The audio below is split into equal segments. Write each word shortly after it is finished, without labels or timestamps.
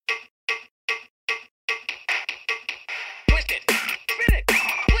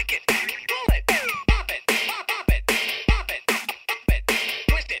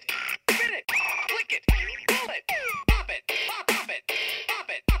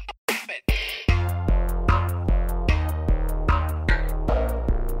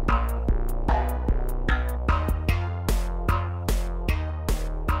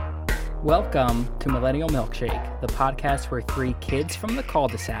Welcome to Millennial Milkshake, the podcast where three kids from the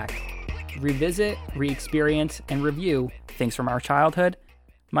cul-de-sac revisit, re-experience, and review things from our childhood.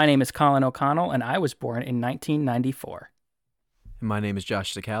 My name is Colin O'Connell, and I was born in 1994. And my name is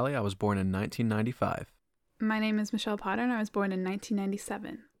Josh Sicali. I was born in 1995. My name is Michelle Potter, and I was born in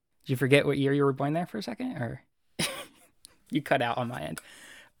 1997. Did you forget what year you were born there for a second? Or you cut out on my end.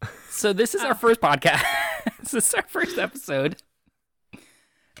 So this is our first podcast. This is our first episode.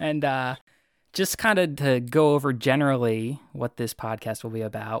 And just kind of to go over generally what this podcast will be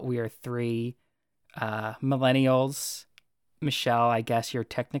about, we are three millennials. Michelle, I guess you're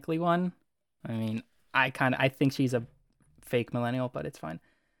technically one. I mean, I think she's a fake millennial, but it's fine.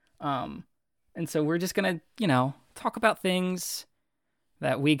 And so we're just going to, talk about things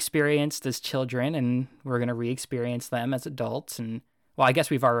that we experienced as children, and we're going to re-experience them as adults. And, well, I guess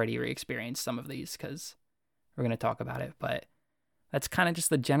we've already re-experienced some of these because we're going to talk about it, but that's kind of just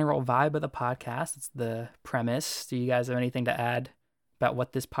the general vibe of the podcast. It's the premise. Do you guys have anything to add about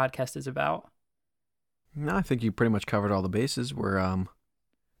what this podcast is about? No, I think you pretty much covered all the bases. We're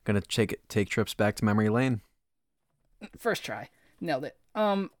going to take trips back to memory lane. First try. Nailed it.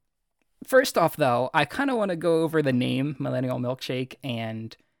 First off, though, I kind of want to go over the name Millennial Milkshake,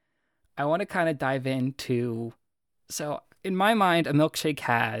 and I want to kind of dive into... So, in my mind, a milkshake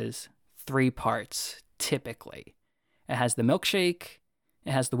has three parts, typically. It has the milkshake,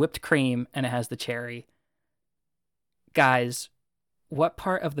 it has the whipped cream, and it has the cherry. Guys, what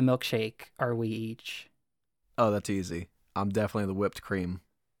part of the milkshake are we each? Oh, that's easy. I'm definitely the whipped cream.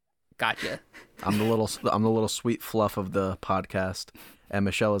 Gotcha. I'm the little sweet fluff of the podcast, and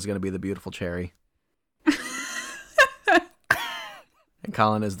Michelle is going to be the beautiful cherry. And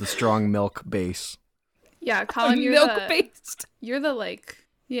Colin is the strong milk base. Yeah, Colin, you're milk-based. You're the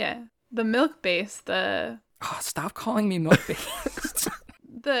the milk base, Oh, stop calling me milk-based.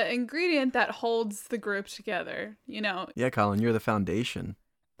 the ingredient that holds the group together, Yeah, Colin, you're the foundation.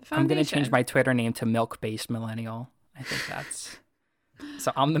 The I'm foundation. going to change my Twitter name to milk-based millennial. I think that's...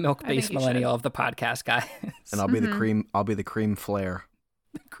 So I'm the milk-based millennial of the podcast, guys. And I'll be the cream. I'll be the cream flare.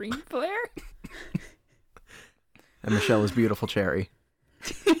 The cream flare? And Michelle is beautiful cherry.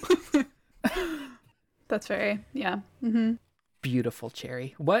 That's very, yeah. Mm-hmm. Beautiful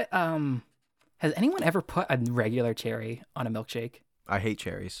cherry. What, has anyone ever put a regular cherry on a milkshake? I hate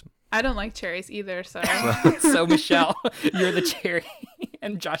cherries. I don't like cherries either, so. So Michelle, you're the cherry,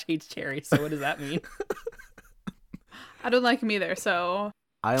 and Josh hates cherries. So what does that mean? I don't like them either, so.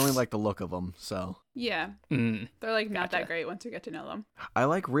 I only like the look of them, so. Yeah. Mm, They're not gotcha. that great once you get to know them. I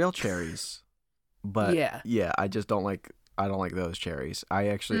like real cherries, but yeah, I just don't like those cherries. I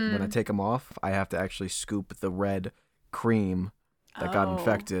actually, when I take them off, I have to actually scoop the red cream that got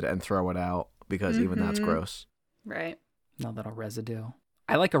infected and throw it out because even that's gross. Right. no little residue.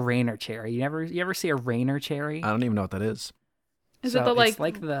 I like a Rainer cherry. You ever see a Rainer cherry? I don't even know what that is. Is So it it's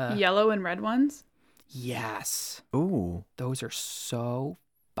like the yellow and red ones? Yes. Ooh. Those are so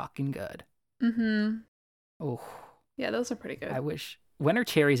fucking good. Mm-hmm. Oh, Yeah, those are pretty good. I wish. When are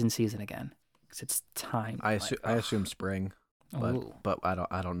cherries in season again? Because it's time. I assume spring, Ooh. but I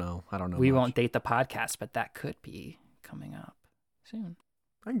don't know. I don't know. We much. won't date the podcast, but that could be coming up soon.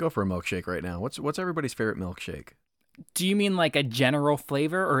 I can go for a milkshake right now. What's everybody's favorite milkshake? Do you mean like a general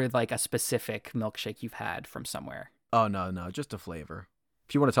flavor or like a specific milkshake you've had from somewhere? Oh no, just a flavor.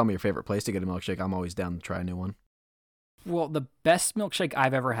 If you want to tell me your favorite place to get a milkshake, I'm always down to try a new one. Well, the best milkshake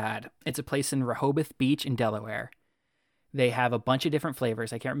I've ever had, it's a place in Rehoboth Beach in Delaware. They have a bunch of different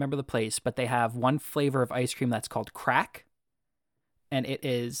flavors. I can't remember the place, but they have one flavor of ice cream that's called crack. And it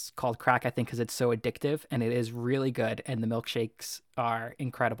is called crack, I think, because it's so addictive, and it is really good, and the milkshakes are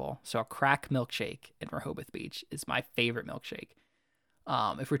incredible. So a crack milkshake in Rehoboth Beach is my favorite milkshake.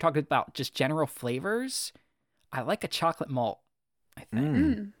 If we're talking about just general flavors, I like a chocolate malt, I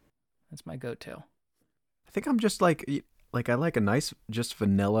think. That's my go-to. I think I'm just like I like a nice just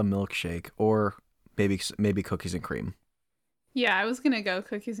vanilla milkshake or maybe cookies and cream. Yeah, I was going to go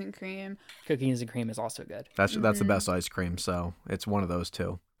cookies and cream. Cookies and cream is also good. That's the best ice cream, so it's one of those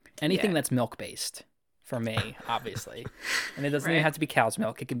two. Anything that's milk-based for me, obviously. And it doesn't even have to be cow's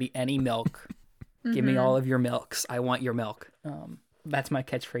milk. It can be any milk. Give me all of your milks. I want your milk. That's my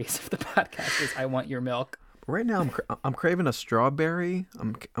catchphrase of the podcast is I want your milk. Right now, I'm craving a strawberry.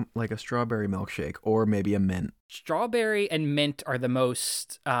 I'm like a strawberry milkshake or maybe a mint. Strawberry and mint are the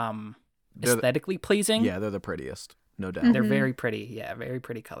most aesthetically pleasing. Yeah, they're the prettiest, no doubt. They're very pretty. Yeah, very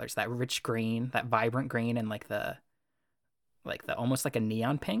pretty colors. That rich green, that vibrant green, and like the almost like a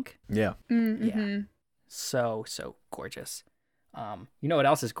neon pink. Yeah. Mm-hmm. Yeah. So gorgeous. You know what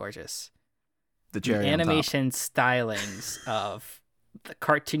else is gorgeous? The cherry The on top. animation stylings of the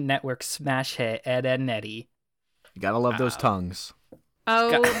Cartoon Network smash hit Ed, Edd n Eddy. You gotta love those tongues. Oh,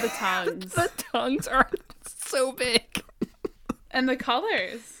 the tongues. The tongues are so big. And the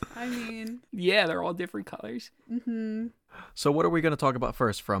colors. I mean. Yeah, they're all different colors. Mm-hmm. So what are we going to talk about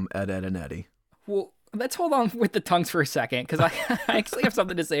first from Ed, Edd n Eddy? Well, let's hold on with the tongues for a second, because I actually have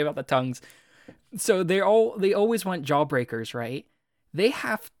something to say about the tongues. So they always want jawbreakers, right? They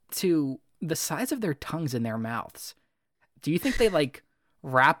have to, the size of their tongues in their mouths. Do you think they like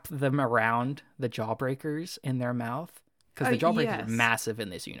wrap them around the jawbreakers in their mouth? Because the jawbreakers are massive in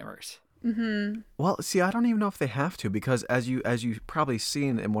this universe. Mm-hmm. Well, see, I don't even know if they have to, because as you probably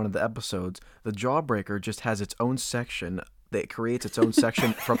seen in one of the episodes, the jawbreaker just has its own section. That creates its own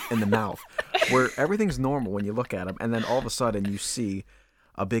section from in the mouth, where everything's normal when you look at them, and then all of a sudden you see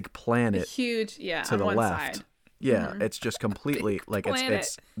a big planet, huge, to the left. Side. Yeah, mm-hmm. It's just completely like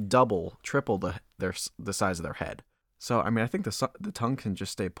it's double, triple the size of their head. So I mean, I think the tongue can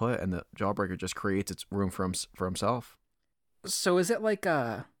just stay put, and the jawbreaker just creates its room for himself. So is it like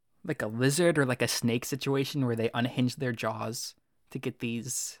a lizard or like a snake situation where they unhinge their jaws to get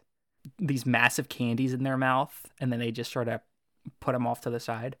these massive candies in their mouth, and then they just sort of put them off to the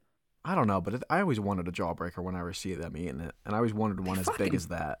side? I don't know, but I always wanted a jawbreaker whenever I see them eating it, and I always wanted one as big as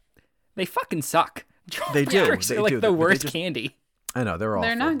that. They fucking suck. They do. They're like the worst candy. I know they're awful.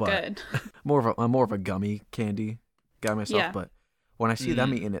 They're not good. I'm more of a gummy candy guy myself, but when I see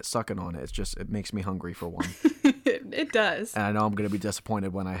them eating it, sucking on it, it makes me hungry for one. It does. And I know I'm going to be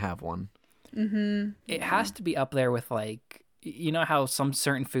disappointed when I have one. Mm-hmm. It has to be up there with, like, you know how some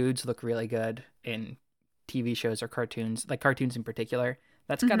certain foods look really good in TV shows or cartoons, like cartoons in particular?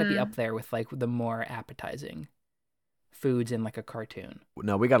 That's got to be up there with, like, the more appetizing foods in, like, a cartoon.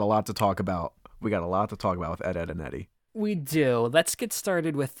 No, we got a lot to talk about. With Ed, Edd n Eddy. We do. Let's get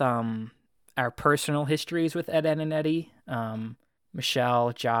started with our personal histories with Ed, Edd n Eddy.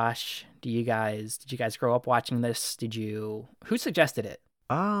 Michelle, Josh, did you guys grow up watching this? Who suggested it?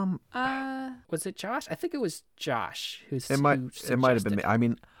 Was it Josh? I think it was Josh It might have been me. I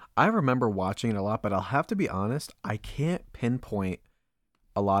mean, I remember watching it a lot, but I'll have to be honest, I can't pinpoint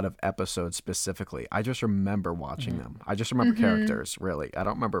a lot of episodes specifically. I just remember watching them. I just remember characters, really. I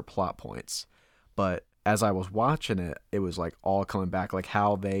don't remember plot points. But as I was watching it, it was like all coming back, like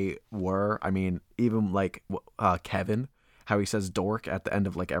how they were. I mean, even like Kevin, how he says dork at the end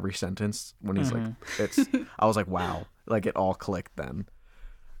of like every sentence when he's like, I was like, wow, like it all clicked then.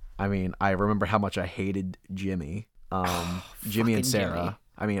 I mean, I remember how much I hated Jimmy, Jimmy and Sarah.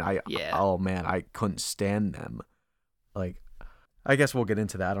 Jimmy. I mean, oh man, I couldn't stand them. Like, I guess we'll get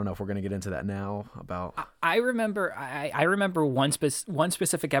into that. I don't know if we're gonna get into that now. About I remember one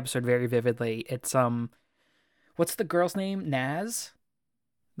specific episode very vividly. It's what's the girl's name? Naz,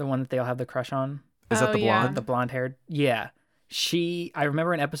 the one that they all have the crush on. Is that the blonde? Yeah. The blonde haired. Yeah, I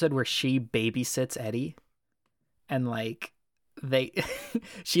remember an episode where she babysits Eddie, and like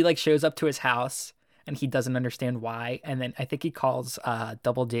she like shows up to his house and he doesn't understand why, and then I think he calls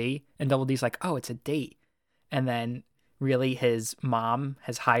Double D, and Double D's like, oh, it's a date, and then really his mom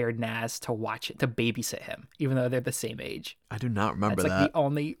has hired Naz to babysit him, even though they're the same age. I do not remember that. That's like the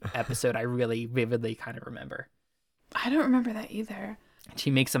only episode I really vividly kind of remember. I don't remember that either. She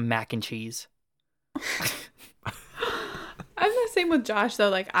makes some mac and cheese. I'm the same with Josh, though.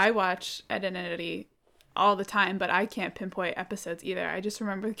 Like, I watch Ed, Edd n Eddy all the time, but I can't pinpoint episodes either. I just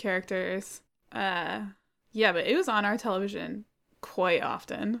remember the characters. Yeah, but it was on our television quite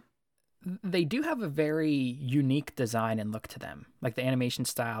often. They do have a very unique design and look to them. Like, the animation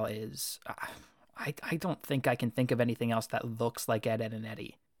style is... I don't think I can think of anything else that looks like Ed, Edd n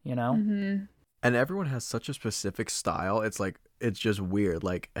Eddy, you know? Mm-hmm. And everyone has such a specific style. It's like, it's just weird,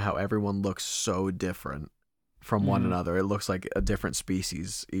 like how everyone looks so different from one another. It looks like a different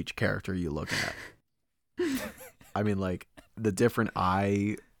species, each character you look at. I mean, like, the different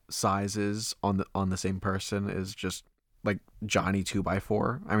eye sizes on the same person is just like Johnny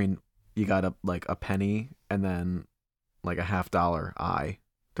 2x4. I mean, you got a penny and then like a $50 eye.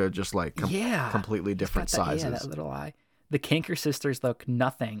 They're just like completely different sizes. Yeah, that little eye. The Kanker sisters look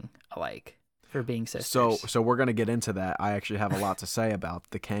nothing alike for being sisters. So we're gonna get into that. I actually have a lot to say about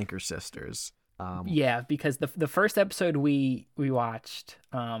the Kanker sisters. Yeah, because the first episode we watched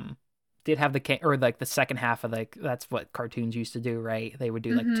did have the second half of that's what cartoons used to do, right? They would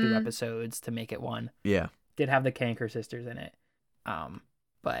do like 2 episodes to make it one. Yeah, did have the Kanker sisters in it.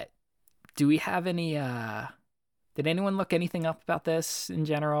 But do we have any? Did anyone look anything up about this in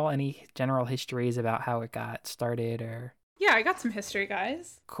general? Any general histories about how it got started or? Yeah, I got some history,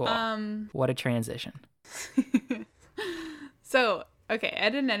 guys. Cool. What a transition. So, Okay,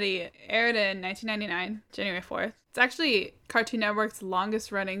 Ed and Eddie aired in 1999, January 4th. It's actually Cartoon Network's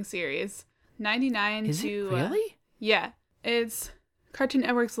longest running series. 99 Is to... it really? Yeah. It's Cartoon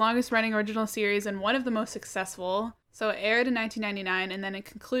Network's longest running original series and one of the most successful. So it aired in 1999 and then it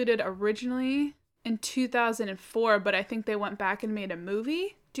concluded originally in 2004, but I think they went back and made a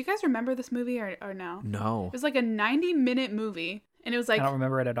movie. Do you guys remember this movie or no? No. It was like a 90-minute movie and it was like... I don't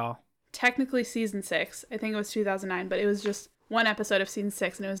remember it at all. Technically season 6. I think it was 2009, but it was just one episode of season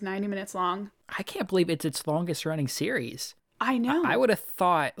 6 and it was 90 minutes long. I can't believe it's its longest running series. I know. I would have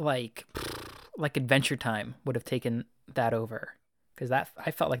thought like Adventure Time would have taken that over, because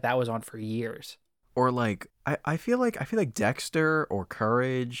I felt like that was on for years. Or like I feel like Dexter or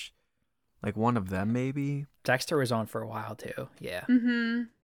Courage, like one of them maybe. Dexter was on for a while too. Yeah. Mm-hmm.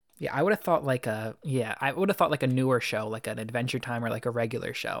 Yeah, I would have thought like a newer show, like an Adventure Time or like a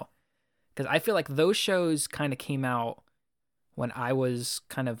regular show, because I feel like those shows kind of came out when I was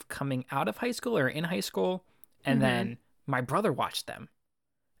kind of coming out of high school or in high school, and then my brother watched them,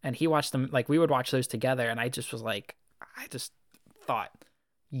 and he watched them, like we would watch those together, and I just thought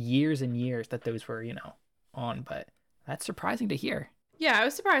years and years that those were, on, but that's surprising to hear. Yeah, I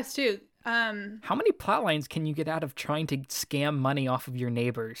was surprised too. How many plot lines can you get out of trying to scam money off of your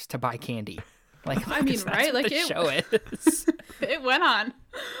neighbors to buy candy? Like, I mean, right? Like the show is. It went on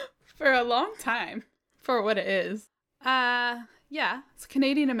for a long time for what it is. Yeah, it's a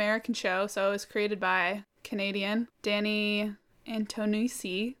Canadian-American show, so it was created by Canadian Danny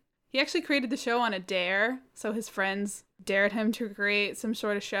Antonisi. He actually created the show on a dare, so his friends dared him to create some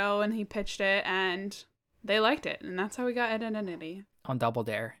sort of show, and he pitched it, and they liked it, and that's how we got Ed and Eddie. On Double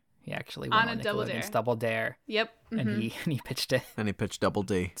Dare. He actually went on Nickelodeon's Double Dare. Yep. Mm-hmm. And he pitched it. And he pitched Double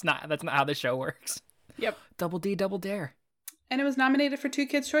D. That's not how the show works. Yep. Double D, Double Dare. And it was nominated for 2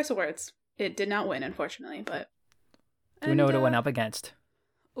 Kids' Choice Awards. It did not win, unfortunately, but... Do we know what it went up against?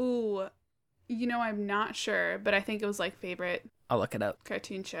 Ooh, I'm not sure, but I think it was like favorite... I'll look it up.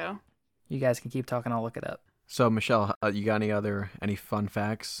 ...cartoon show. You guys can keep talking, I'll look it up. So, Michelle, you got any fun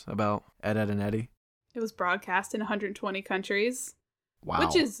facts about Ed, Edd n Eddy? It was broadcast in 120 countries. Wow.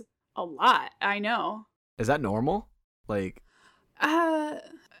 Which is a lot, I know. Is that normal? Like... I'm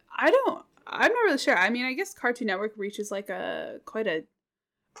not really sure. I mean, I guess Cartoon Network reaches like quite a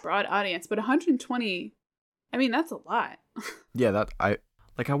broad audience, but 120, I mean, that's a lot. Yeah, I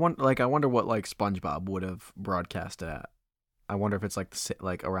wonder what like SpongeBob would have broadcast at. I wonder if it's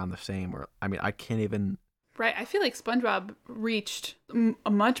like around the same, or I mean, I can't even. Right, I feel like SpongeBob reached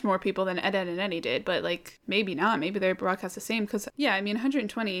much more people than Ed, Edd n Eddy did, but like maybe not. Maybe they broadcast the same, because yeah, I mean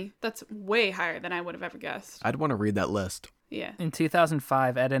 120. That's way higher than I would have ever guessed. I'd want to read that list. Yeah. In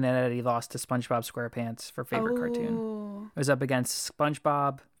 2005, Ed, Edd n Eddy lost to SpongeBob SquarePants for favorite cartoon. It was up against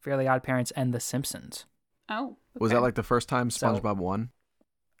SpongeBob, Fairly Odd Parents, and The Simpsons. Oh. Okay. Was that like the first time SpongeBob won?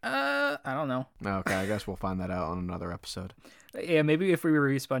 I don't know. Okay, I guess we'll find that out on another episode. Yeah, maybe if we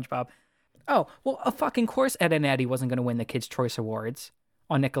review SpongeBob. Oh, well, of fucking course Ed and Eddy wasn't going to win the Kids' Choice Awards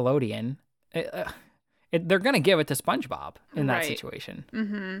on Nickelodeon. They're going to give it to SpongeBob in that situation.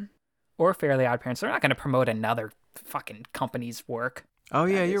 Mm-hmm. Or Fairly Odd Parents. They're not going to promote another fucking company's work. Oh,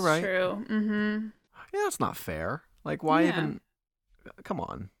 yeah, you're right. True. Mm-hmm. Yeah, that's not fair. Like, why even... Come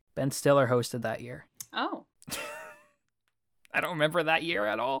on. Ben Stiller hosted that year. Oh. I don't remember that year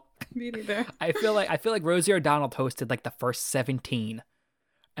at all. Me neither. I feel like Rosie O'Donnell hosted like the first 17,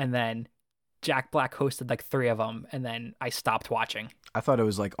 and then Jack Black hosted like 3 of them, and then I stopped watching. I thought it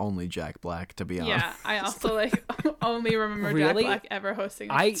was like only Jack Black, to be honest. Yeah, I also like only remember Really? Jack Black ever hosting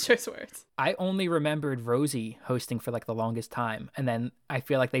Kids' Choice Awards. I only remembered Rosie hosting for like the longest time, and then I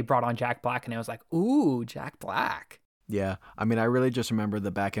feel like they brought on Jack Black, and I was like, ooh, Jack Black. Yeah, I mean, I really just remember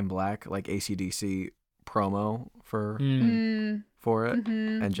the Back in Black, like AC/DC promo for it,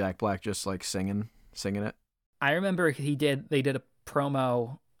 Mm-hmm. and Jack Black just like singing it. I remember they did a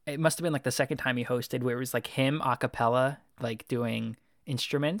promo. It must have been like the second time he hosted, where it was like him a cappella, like doing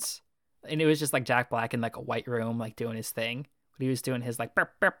instruments, and it was just like Jack Black in like a white room, like doing his thing. But he was doing his like,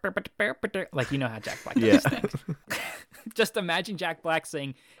 like, you know how Jack Black does his thing. Just imagine Jack Black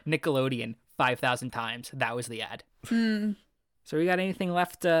saying Nickelodeon 5,000 times. That was the ad. So we got anything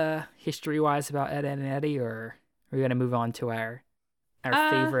left history-wise about Ed, Edd n Eddy, or are we going to move on to our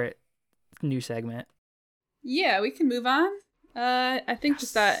favorite new segment? Yeah, we can move on. I think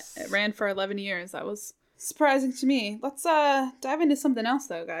just that it ran for 11 years. That was surprising to me. Let's dive into something else,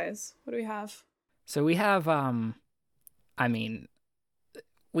 though, guys. What do we have? So we have,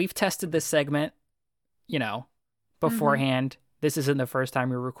 we've tested this segment, beforehand. This isn't the first time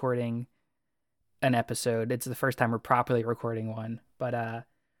we're recording an episode. It's the first time we're properly recording one. But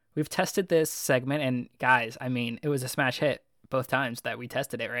we've tested this segment, and guys, I mean, it was a smash hit. both times that we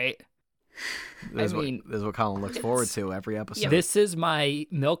tested it, right? This is what Colin looks forward to every episode. This is my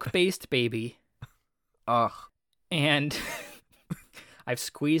milk-based baby. Ugh. And I've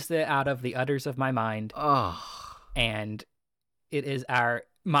squeezed it out of the udders of my mind. Ugh. And it is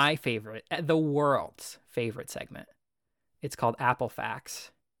my favorite, the world's favorite segment. It's called Apple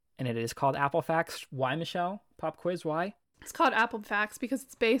Facts. And it is called Apple Facts. Why, Michelle? Pop quiz, why? It's called Apple Facts because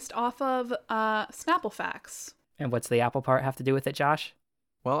it's based off of Snapple Facts. And what's the Apple part have to do with it, Josh?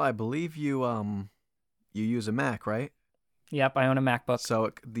 Well, I believe you use a Mac, right? Yep, I own a MacBook.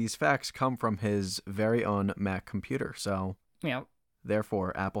 So these facts come from his very own Mac computer. So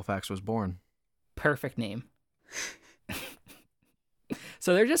therefore, Apple Facts was born. Perfect name.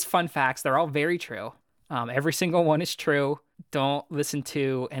 So they're just fun facts. They're all very true. Every single one is true. Don't listen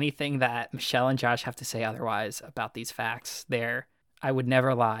to anything that Michelle and Josh have to say otherwise about these facts. I would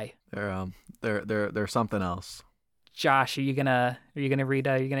never lie. They're something else. Josh, are you gonna read?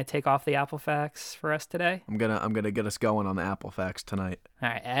 Are you gonna take off the Apple Facts for us today? I'm gonna get us going on the Apple Facts tonight. All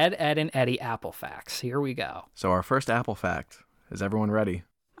right, Ed, and Eddie Apple Facts. Here we go. So our first Apple fact. Is everyone ready?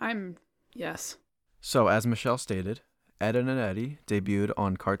 Yes. So as Michelle stated, Ed, and Eddie debuted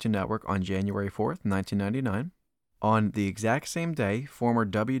on Cartoon Network on January 4th, 1999. On the exact same day, former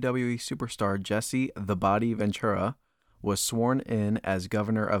WWE superstar Jesse "The Body" Ventura was sworn in as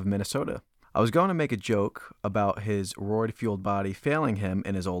governor of Minnesota. I was going to make a joke about his roid-fueled body failing him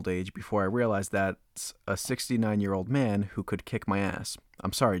in his old age before I realized that's a 69-year-old man who could kick my ass.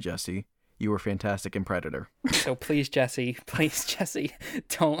 I'm sorry, Jesse. You were fantastic in Predator. So please, Jesse,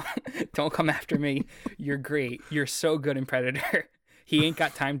 don't come after me. You're great. You're so good in Predator. He ain't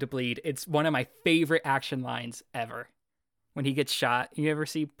got time to bleed. It's one of my favorite action lines ever. When he gets shot, you ever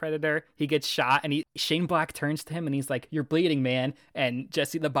see Predator? He gets shot and Shane Black turns to him and he's like, "You're bleeding, man." And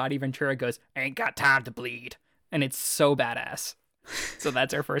Jesse "The Body" Ventura goes, "I ain't got time to bleed." And it's so badass. So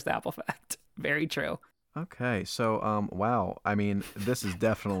that's our first Apple fact. Very true. Okay, so wow. I mean, this is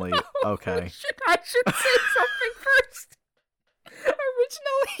definitely okay. I should say something first.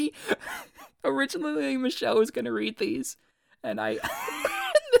 Originally, Michelle was gonna read these, and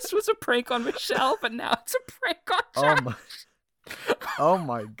this was a prank on Michelle, but now it's a prank on Josh. Oh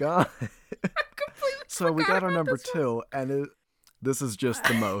my god. So we got our number 2, and this is just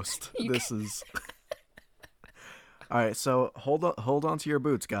the most. All right, so hold on to your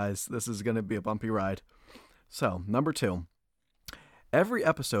boots, guys. This is going to be a bumpy ride. So, number 2. Every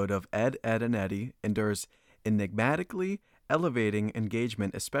episode of Ed, and Eddie endures enigmatically elevating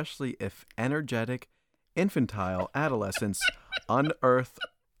engagement, especially if energetic, infantile adolescents unearth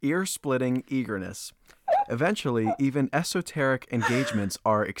ear-splitting eagerness. Eventually, even esoteric engagements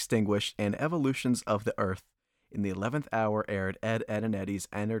are extinguished and evolutions of the Earth. In the 11th hour aired Ed, and Eddie's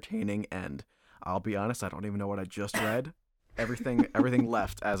entertaining end. I'll be honest, I don't even know what I just read. Everything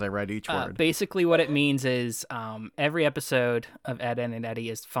left as I read each word. Basically what it means is every episode of Ed, and Eddie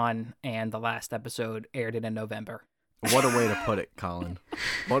is fun, and the last episode aired in November. What a way to put it, Colin.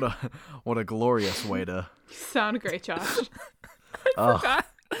 What a glorious way to... You sound great, Josh. I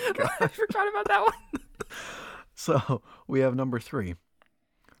forgot about that one. So, we have number 3.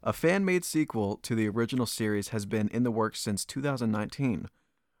 A fan-made sequel to the original series has been in the works since 2019,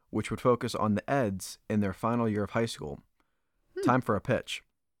 which would focus on the Eds in their final year of high school. Time for a pitch.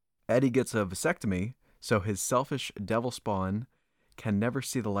 Eddie gets a vasectomy, so his selfish devil spawn can never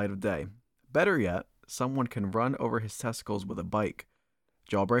see the light of day. Better yet, someone can run over his testicles with a bike.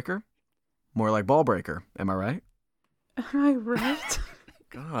 Jawbreaker? More like ball breaker, am I right? Am I right?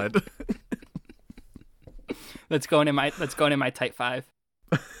 God. Let's go into my type 5.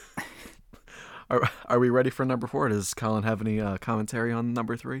 Are we ready for number 4? Does Colin have any commentary on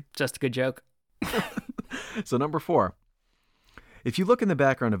number 3? Just a good joke. So number 4. If you look in the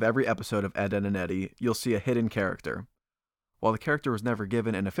background of every episode of Ed, and Eddie, you'll see a hidden character. While the character was never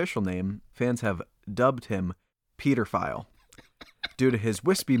given an official name, fans have dubbed him Peterphile due to his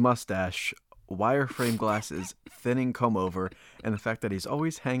wispy mustache, wireframe glasses, thinning comb-over, and the fact that he's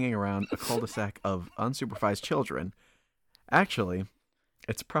always hanging around a cul-de-sac of unsupervised children. Actually,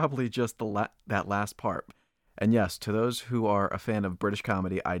 it's probably just that last part. And yes, to those who are a fan of British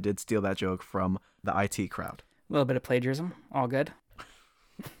comedy, I did steal that joke from the IT crowd. A little bit of plagiarism, all good.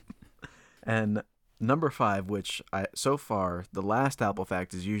 And number 5, which so far, the last Apple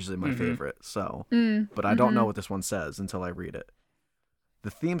fact is usually my favorite, so, but I don't know what this one says until I read it. The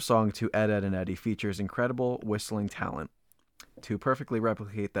theme song to Ed, and Eddie features incredible whistling talent. To perfectly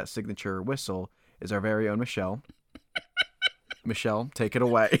replicate that signature whistle is our very own Michelle. Michelle, take it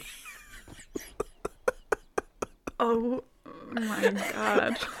away. Oh my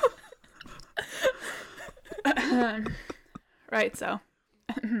god. right, so.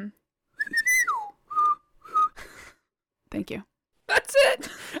 Thank you. That's it.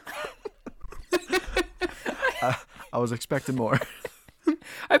 I was expecting more.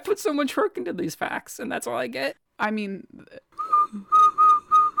 I put so much work into these facts, and that's all I get. I mean...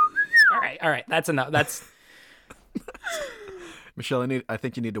 All right. That's enough. That's... Michelle, I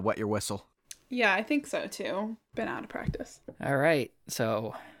think you need to wet your whistle. Yeah, I think so, too. Been out of practice. All right.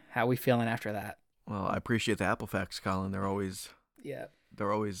 So, how are we feeling after that? Well, I appreciate the Apple facts, Colin. They're always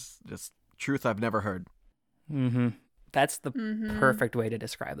just truth I've never heard. Mm-hmm. That's the perfect way to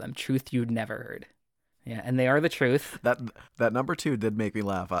describe them. Truth you'd never heard. Yeah, and they are the truth. That number 2 did make me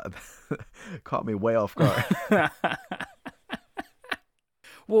laugh. Caught me way off guard.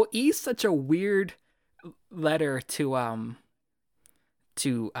 Well, E's such a weird letter to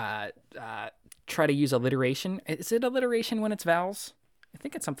try to use alliteration. Is it alliteration when it's vowels? I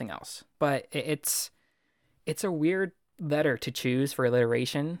think it's something else. But it's a weird letter to choose for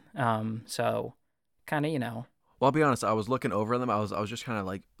alliteration. So kind of, Well, I'll be honest. I was looking over them. I was just kind of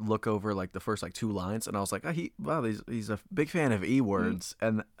like look over like the first like 2 lines, and I was like, he's a big fan of E words,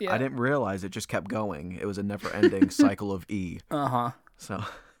 and I didn't realize it just kept going. It was a never-ending cycle of E. So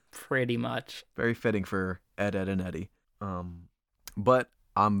pretty much very fitting for Ed, and Eddie. But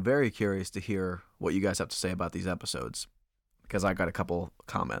I'm very curious to hear what you guys have to say about these episodes, because I got a couple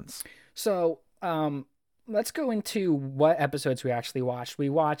comments. So let's go into what episodes we actually watched. We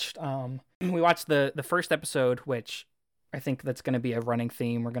watched the first episode, which I think that's going to be a running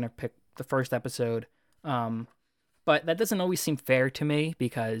theme. We're going to pick the first episode. But that doesn't always seem fair to me,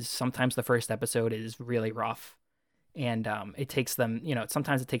 because sometimes the first episode is really rough. And it takes them,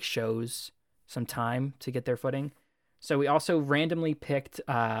 sometimes it takes shows some time to get their footing. So we also randomly picked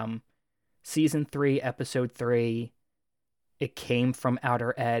season 3, episode 3. It Came from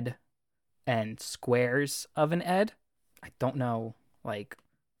Outer Ed and Squares of an Ed. I don't know,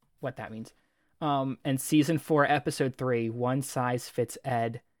 what that means. And season 4, episode 3, One Size Fits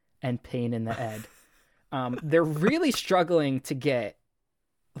Ed and Pain in the Ed. They're really struggling to get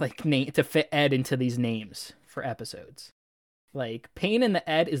to fit Ed into these names for episodes. Pain in the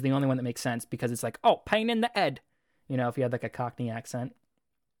Ed is the only one that makes sense, because it's Pain in the Ed. If you had a Cockney accent,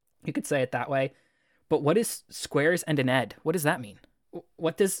 you could say it that way. But what is Squares and an Ed? What does that mean?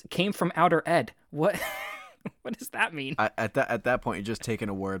 What does Came from Outer Ed? What what does that mean? At that point, you're just taking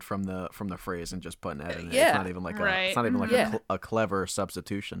a word from the phrase and just putting Ed in it. Yeah. It's not even a clever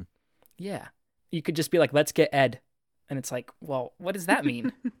substitution. Yeah. You could just be like, let's get Ed. And it's well, what does that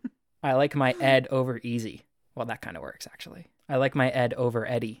mean? I like my Ed over Easy. Well, that kind of works, actually. I like my Ed over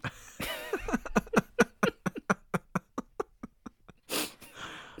Eddie.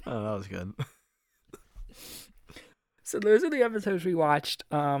 Oh, that was good. So those are the episodes we watched.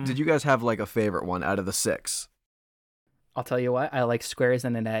 Did you guys have a favorite one out of the 6? I'll tell you what, I like Squares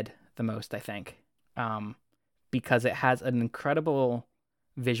and an Ed the most, I think. Because it has an incredible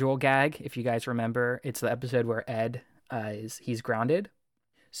visual gag. If you guys remember, it's the episode where Ed he's grounded.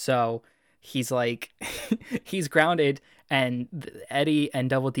 So he's he's grounded, and Eddie and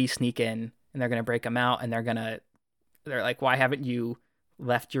Double D sneak in, and they're gonna break him out, and they're like, why haven't you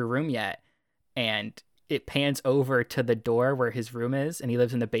left your room yet? And it pans over to the door where his room is, and he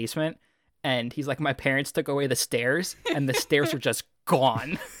lives in the basement, and he's like, my parents took away the stairs, and the stairs are just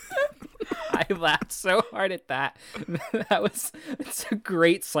gone. I laughed so hard at that. It's a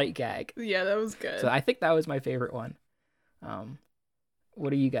great sight gag. Yeah, that was good. So I think that was my favorite one. What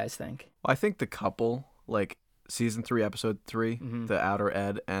do you guys think? I think the couple, season 3, episode 3, the Outer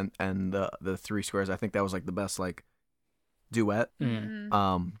Ed and the 3 Squares, I think that was the best duet.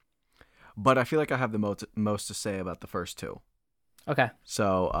 But I feel like I have the most to say about the first 2. Okay.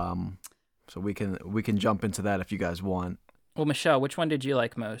 So we can jump into that if you guys want. Well, Michelle, which one did you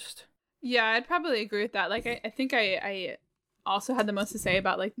like most? Yeah, I'd probably agree with that. I think I also had the most to say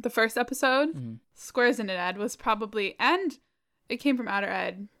about the first episode. Squares and an Ed was probably, and It Came from Outer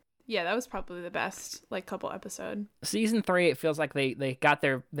Ed. Yeah, that was probably the best couple episode. Season 3, it feels like they got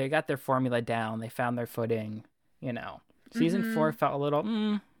their formula down. They found their footing. Season 4 felt a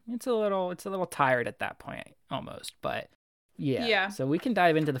little it's a little tired at that point almost, but yeah. So we can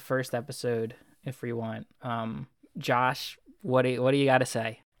dive into the first episode if we want. Josh, what do you got to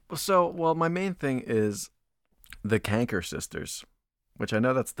say? So, my main thing is the Kanker sisters, which I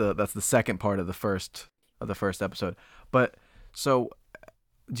know that's the second part of the first episode. But so,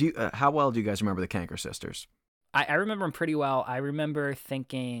 how well do you guys remember the Kanker sisters? I remember them pretty well. I remember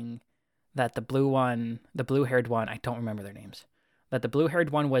thinking that the blue-haired one, I don't remember their names, that the blue-haired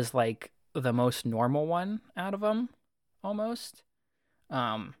one was the most normal one out of them, almost.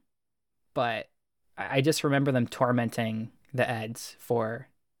 But I just remember them tormenting the Eds for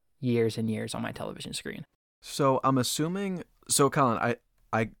years and years on my television screen. So I'm assuming. So Colin,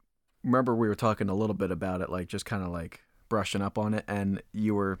 I remember we were talking a little bit about it, like just kind of like brushing up on it, and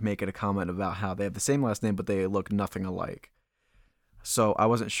you were making a comment about how they have the same last name, but they look nothing alike. So I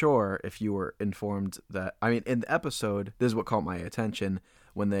wasn't sure if you were informed that. I mean, in the episode, this is what caught my attention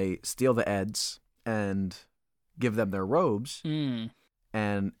when they steal the Eds and give them their robes.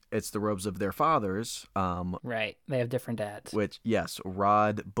 And it's the robes of their fathers. Right. They have different dads. Which, yes,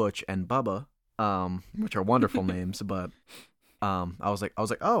 Rod, Butch, and Bubba, which are wonderful names. But I was like,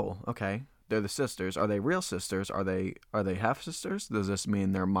 oh, okay, they're the sisters. Are they real sisters? Are they half sisters? Does this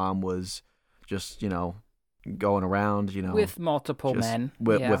mean their mom was just, going around, with multiple men,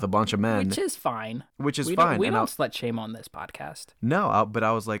 with a bunch of men, which is fine. We don't slut shame on this podcast. No, but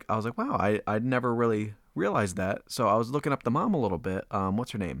I was like, wow, I'd never really realized that. So I was looking up the mom a little bit. What's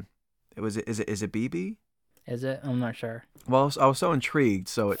her name? Is it BB? Is it? I'm not sure. Well, I was so intrigued.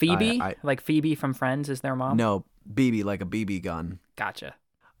 So Phoebe, like Phoebe from Friends, is their mom? No, BB, like a BB gun. Gotcha.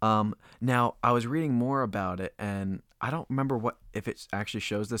 Now I was reading more about it, and I don't remember if it actually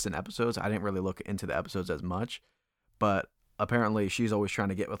shows this in episodes. I didn't really look into the episodes as much, but apparently she's always trying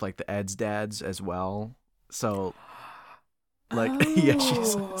to get with like the Ed's dads as well. So, like, yeah,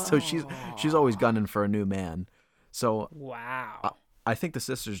 she's always gunning for a new man. So wow, I think the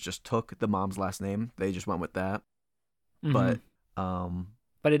sisters just took the mom's last name. They just went with that. Mm-hmm.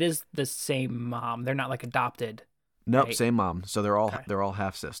 But it is the same mom. They're not like adopted. Nope, right? Same mom. So they're all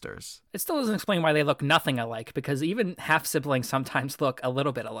half sisters. It still doesn't explain why they look nothing alike, because even half siblings sometimes look a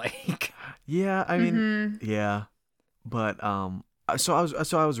little bit alike. Yeah, I mean, yeah, but so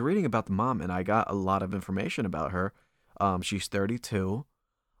I was reading about the mom, and I got a lot of information about her. She's 32.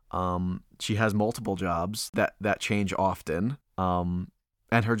 She has multiple jobs that change often.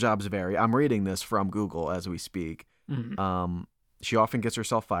 And her jobs vary. I'm reading this from Google as we speak. Mm-hmm. She often gets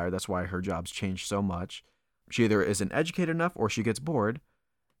herself fired. That's why her jobs change so much. She either isn't educated enough or she gets bored.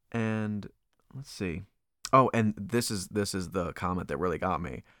 And let's see. Oh, and this is the comment that really got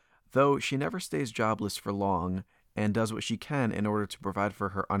me. Though she never stays jobless for long and does what she can in order to provide for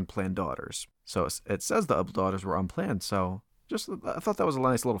her unplanned daughters. So it says the daughters were unplanned. So I thought that was a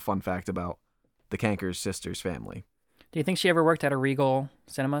nice little fun fact about the Kankers sisters family. Do you think she ever worked at a Regal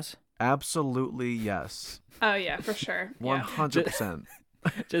Cinemas? Absolutely, yes. Oh, yeah, for sure. 100%.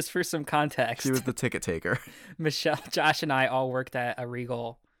 Just for some context. She was the ticket taker. Michelle, Josh, and I all worked at a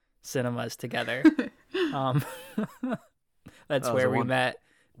Regal Cinemas together. That's where we met.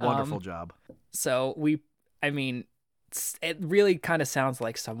 Wonderful job. So it really kind of sounds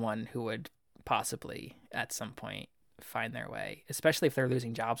like someone who would possibly at some point find their way, especially if they're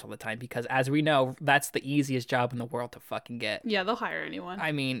losing jobs all the time, because as we know, that's the easiest job in the world to fucking get. Yeah, they'll hire anyone.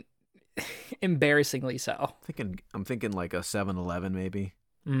 I mean, embarrassingly so. I'm thinking like a 7-Eleven maybe.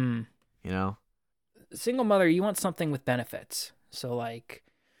 Single mother, you want something with benefits. So like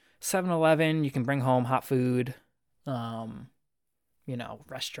 7-Eleven, you can bring home hot food,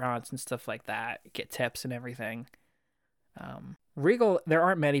 restaurants and stuff like that, get tips and everything. Regal, there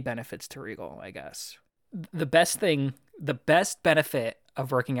aren't many benefits to Regal, I guess. The best benefit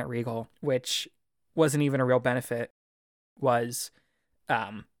of working at Regal, which wasn't even a real benefit, was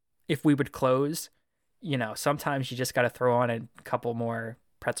if we would close, sometimes you just got to throw on a couple more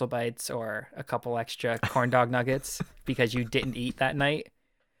pretzel bites or a couple extra corn dog nuggets because you didn't eat that night.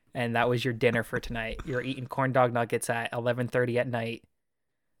 And that was your dinner for tonight. You're eating corn dog nuggets at 11:30 at night.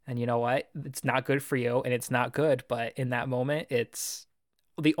 And you know what? It's not good for you, and it's not good. But in that moment, it's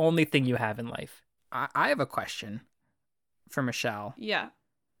the only thing you have in life. I have a question for Michelle. Yeah.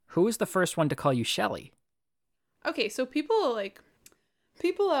 Who was the first one to call you Shelly? Okay, so people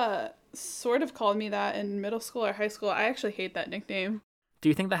sort of called me that in middle school or high school. I actually hate that nickname. Do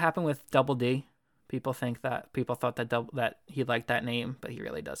you think that happened with Double D? People thought that he liked that name, but he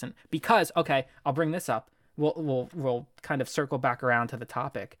really doesn't. Because, okay, I'll bring this up. We'll kind of circle back around to the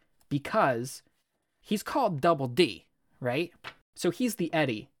topic, because he's called Double D, right? So he's the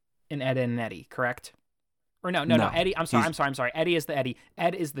Eddie in Ed and Eddie, correct? Or no, Eddie. I'm sorry. Eddie is the Eddie.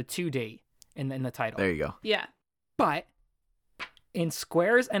 Ed is the 2D in the title. There you go. Yeah. But in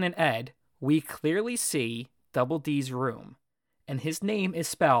Squares and in Ed, we clearly see Double D's room, and his name is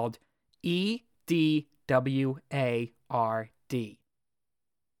spelled EDWARD.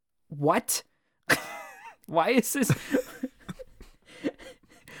 What? Why is this?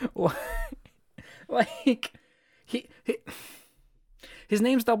 Like his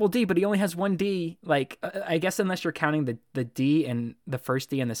name's Double D, but he only has one D. Like, I guess unless you're counting the D and the first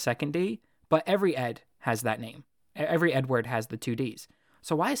D and the second D, but every Ed has that name. Every Edward has the 2 Ds.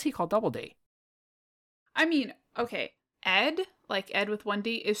 So why is he called Double D? I mean, okay. Ed, like Ed with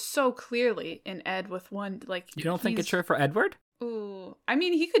 1D, is so clearly in Ed with one. Like, you don't think it's short for Edward? Ooh, I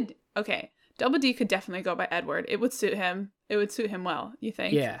mean, he could. Okay, Double D could definitely go by Edward. It would suit him. It would suit him well. You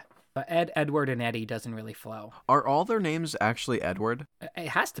think? Yeah, but Ed, Edward, and Eddie doesn't really flow. Are all their names actually Edward? It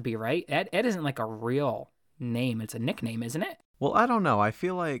has to be, right? Ed isn't like a real name. It's a nickname, isn't it? Well, I don't know. I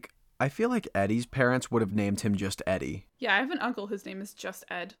feel like Eddie's parents would have named him just Eddie. Yeah, I have an uncle whose name is just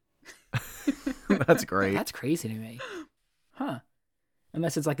Ed. That's great. That's crazy to me. Huh.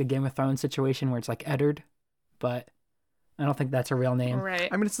 Unless it's like a Game of Thrones situation where it's like Eddard, but I don't think that's a real name. Right.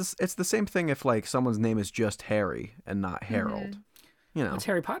 I mean, it's the same thing if like someone's name is just Harry and not Harold. Mm-hmm. You know. What's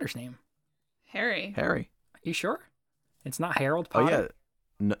Harry Potter's name? Harry. Are you sure? It's not Harold Potter?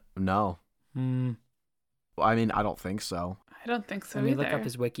 Oh, yeah. No. Hmm. Well, I mean, I don't think so. I don't think so Let me either. look up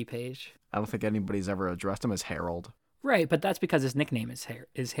his wiki page. I don't think anybody's ever addressed him as Harold. Right, but that's because his nickname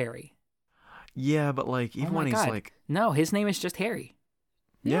is Harry. Yeah, but like even when he's like, no, his name is just Harry.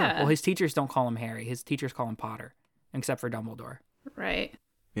 Yeah. Well, his teachers don't call him Harry. His teachers call him Potter, except for Dumbledore. Right.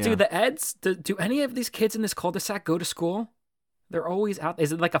 Yeah. Do the Eds? Do any of these kids in this cul-de-sac go to school? They're always out.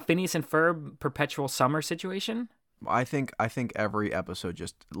 Is it like a Phineas and Ferb perpetual summer situation? I think every episode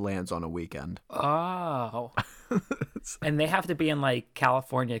just lands on a weekend. Oh. And they have to be in like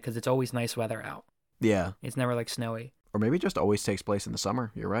California because it's always nice weather out. Yeah. It's never like snowy. Or maybe it just always takes place in the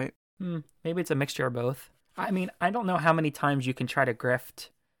summer. You're right. Maybe it's a mixture of both. I mean, I don't know how many times you can try to grift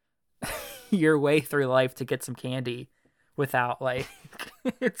your way through life to get some candy without like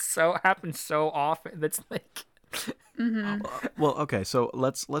happens so often. That's like. Mm-hmm. Well, okay, so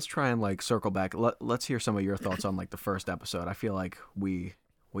let's try and like circle back. Let's hear some of your thoughts on like the first episode. I feel like we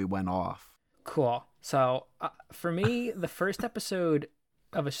went off. Cool. So for me, the first episode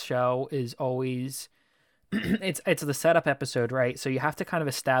of a show is always it's the setup episode, right? So you have to kind of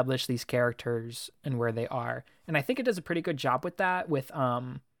establish these characters and where they are, and I think it does a pretty good job with that. With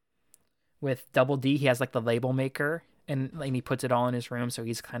Double D, he has like the label maker, and like he puts it all in his room, so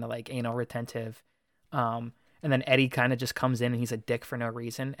he's kind of like anal retentive. And then Eddie kind of just comes in and he's a dick for no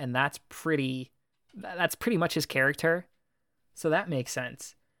reason, and that's pretty much his character. So that makes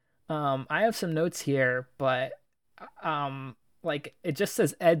sense. I have some notes here, but like it just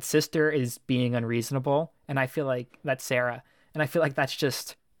says Ed's sister is being unreasonable, and I feel like that's Sarah, and I feel like that's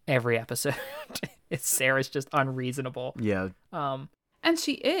just every episode. It's Sarah's just unreasonable. Yeah. And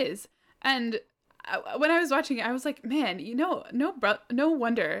she is. And when I was watching it, I was like, man, no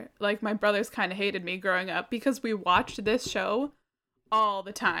wonder like my brothers kind of hated me growing up, because we watched this show all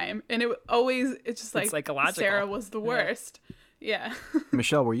the time, and it's just like psychological. Sarah was the worst. Yeah.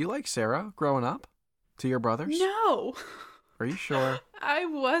 Michelle, were you like Sarah growing up to your brothers? No. Are you sure? I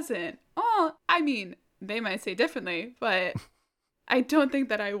wasn't. Oh, I mean, they might say differently, but I don't think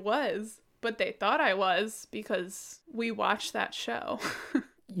that I was. But they thought I was because we watched that show.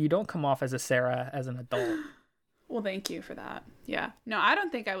 You don't come off as a Sarah as an adult. Well, thank you for that. Yeah. No, I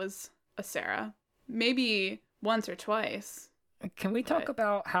don't think I was a Sarah. Maybe once or twice. Can we talk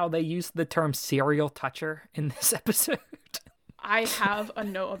about how they use the term serial toucher in this episode? I have a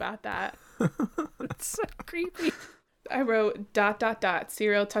note about that. It's so creepy. I wrote ...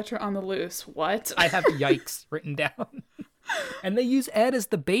 serial toucher on the loose. What? I have yikes written down. And they use Ed as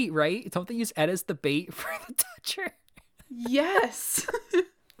the bait, right? Don't they use Ed as the bait for the toucher? Yes.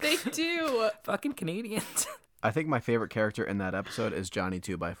 They do. Fucking Canadians. I think my favorite character in that episode is Johnny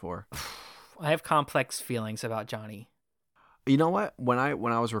 2x4. I have complex feelings about Johnny. You know what? When I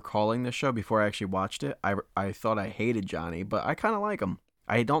was recalling this show before I actually watched it, I thought I hated Johnny, but I kind of like him.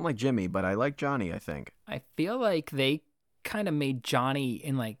 I don't like Jimmy, but I like Johnny, I think. I feel like they kind of made Johnny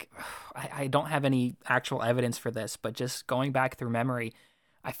in like, I don't have any actual evidence for this, but just going back through memory,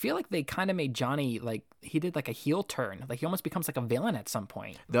 I feel like they kind of made Johnny like, he did like a heel turn. Like he almost becomes like a villain at some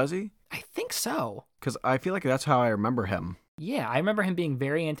point. Does he? I think so. Because I feel like that's how I remember him. Yeah, I remember him being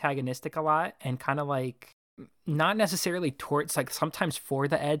very antagonistic a lot and kind of like, not necessarily towards, like sometimes for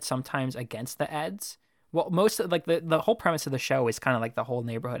the Eds, sometimes against the Eds. Well, most of like the whole premise of the show is kind of like the whole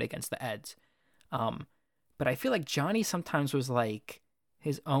neighborhood against the Eds. But I feel like Johnny sometimes was like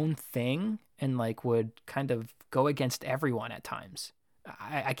his own thing and like would kind of go against everyone at times.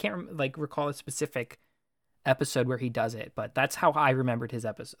 I can't like recall a specific episode where he does it, but that's how I remembered his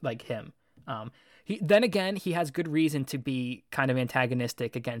episode, like him. He has good reason to be kind of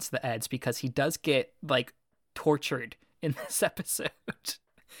antagonistic against the Eds because he does get like tortured in this episode.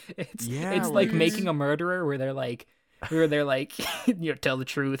 It's like Making a Murderer where they're like tell the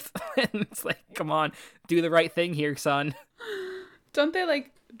truth. And it's like, come on, do the right thing here, son. Don't they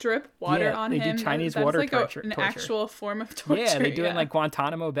like drip water on him? They do Chinese That's water like torture. An actual form of torture. Yeah, they do it in like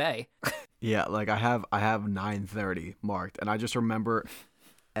Guantanamo Bay. Yeah, like I have 9:30 marked, and I just remember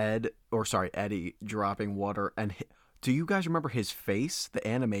Eddie dropping water, and do you guys remember his face? The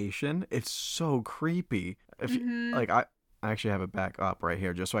animation, it's so creepy. If like I actually have it back up right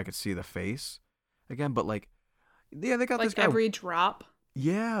here just so I could see the face again, but like yeah, they got like this guy every drop.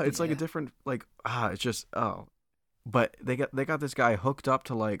 Yeah, it's like a different like it's just but they got this guy hooked up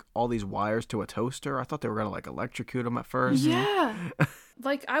to like all these wires to a toaster. I thought they were gonna like electrocute him at first. Yeah.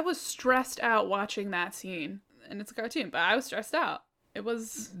 Like I was stressed out watching that scene. And it's a cartoon, but I was stressed out. It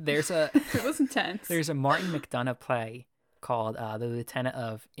was it was intense. There's a Martin McDonagh play called The Lieutenant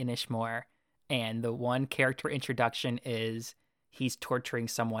of Inishmore, and the one character introduction is he's torturing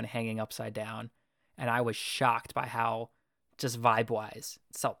someone hanging upside down. And I was shocked by how just vibe-wise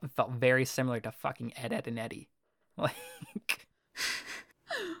it felt very similar to fucking Ed, Edd n Eddy. Like,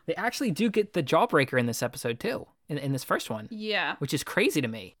 they actually do get the Jawbreaker in this episode too, in this first one. Yeah. Which is crazy to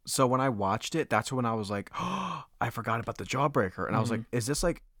me. So when I watched it, that's when I was like, oh, I forgot about the Jawbreaker. And I was like, is this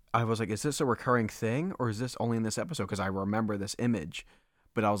a recurring thing, or is this only in this episode? Because I remember this image.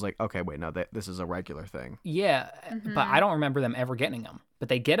 But I was like, okay, wait, no, this is a regular thing. Yeah, but I don't remember them ever getting them. But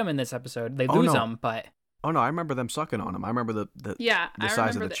they get them in this episode. They lose them, but... Oh, no, I remember them sucking on them. I remember the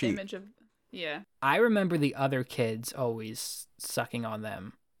size of the cheek. Image of... Yeah. I remember the other kids always sucking on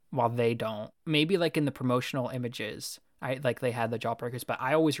them while they don't. Maybe like in the promotional images, they had the Jawbreakers, but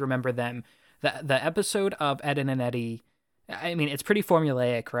I always remember them. The episode of Ed, Edd n Eddy, I mean, it's pretty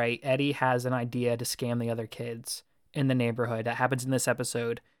formulaic, right? Eddie has an idea to scam the other kids in the neighborhood. That happens in this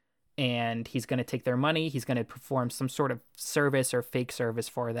episode, and he's going to take their money. He's going to perform some sort of service or fake service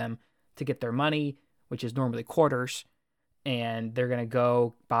for them to get their money, which is normally quarters, and they're going to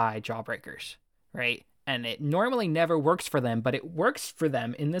go buy Jawbreakers, right? And it normally never works for them, but it works for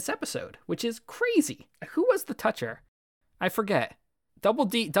them in this episode, which is crazy. Who was the toucher? I forget. Double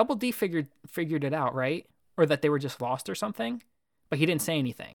D figured it out, right? Or that they were just lost or something, but he didn't say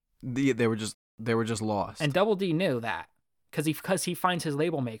anything. They were just lost. And Double D knew that because he finds his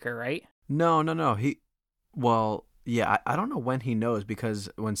label maker, right? No. I don't know when he knows, because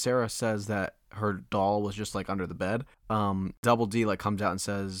when Sarah says that her doll was just like under the bed, Double D like comes out and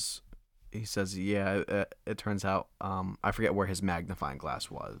says, it turns out, I forget where his magnifying glass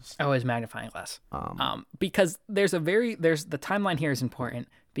was. Oh, his magnifying glass. Because there's the timeline here is important,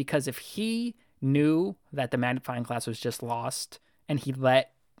 because if he knew that the magnifying glass was just lost and he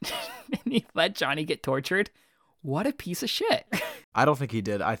let Johnny get tortured, what a piece of shit. I don't think he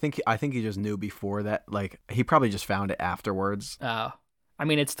did. I think he just knew before that. Like, he probably just found it afterwards. Oh. I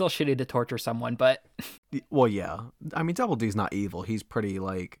mean, it's still shitty to torture someone, but... Well, yeah. I mean, Double D's not evil. He's pretty,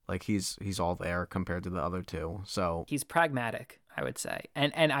 like he's all there compared to the other two, so... He's pragmatic, I would say.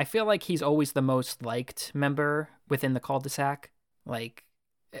 And I feel like he's always the most liked member within the cul-de-sac. Like,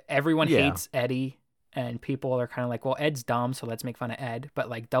 everyone hates Eddie, and people are kind of like, well, Ed's dumb, so let's make fun of Ed. But,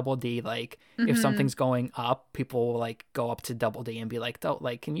 like, Double D, like, if something's going up, people will, like, go up to Double D and be like,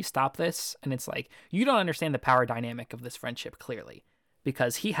 can you stop this? And it's like, you don't understand the power dynamic of this friendship, clearly.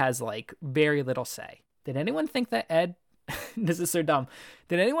 Because he has, like, very little say. Did anyone think that Ed... This is so dumb.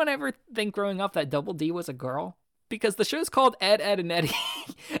 Did anyone ever think growing up that Double D was a girl? Because the show's called Ed, Edd n Eddy.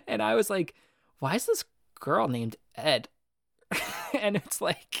 And I was like, why is this girl named Ed? And it's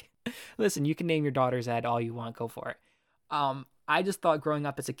like, listen, you can name your daughters Ed all you want. Go for it. I just thought growing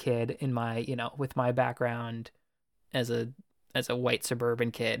up as a kid in my, with my background as a white suburban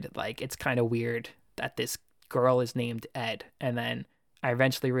kid, like, it's kind of weird that this girl is named Ed. And then I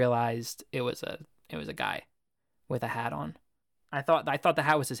eventually realized it was a guy with a hat on. I thought the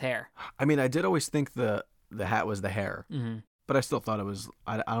hat was his hair. I mean, I did always think the hat was the hair, but I still thought it was.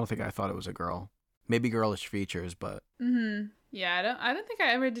 I don't think I thought it was a girl. Maybe girlish features, but. Yeah, I don't think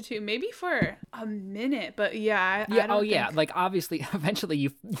I ever did too. Maybe for a minute, but yeah. Like, obviously,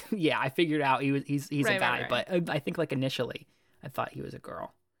 eventually I figured out he's a guy, right. But I think, like, initially I thought he was a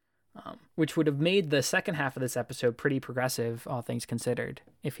girl. Which would have made the second half of this episode pretty progressive, all things considered,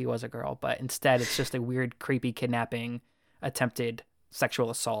 if he was a girl. But instead, it's just a weird, creepy kidnapping, attempted sexual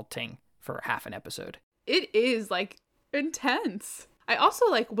assaulting for half an episode. It is, like, intense. I also,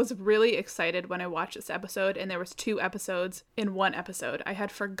 like, was really excited when I watched this episode, and there was 2 episodes in one episode. I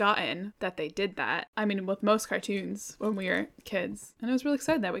had forgotten that they did that. I mean, with most cartoons when we were kids. And I was really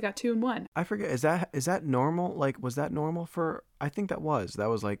excited that we got 2 in 1. I forget, is that normal? Like, was that normal for... I think that was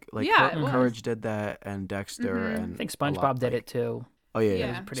like yeah, Courage did that, and Dexter, and... I think SpongeBob did it too. Oh,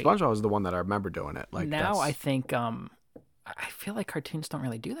 yeah. SpongeBob was the one that I remember doing it. Like, now I think, I feel like cartoons don't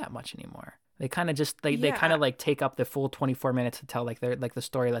really do that much anymore. They kind of just they kind of like take up the full 24 minutes to tell like the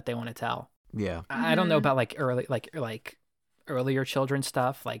story that they want to tell. Yeah. I don't know about like earlier children's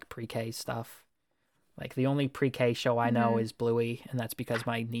stuff, like pre-K stuff. Like the only pre-K show I know is Bluey, and that's because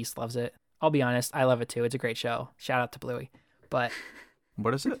my niece loves it. I'll be honest, I love it too. It's a great show. Shout out to Bluey. But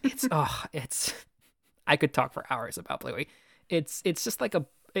what is it? It's I could talk for hours about Bluey. It's just like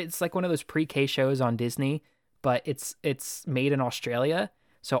it's like one of those pre-K shows on Disney, but it's made in Australia.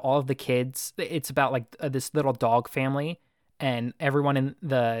 So all of the kids, it's about like this little dog family, and everyone in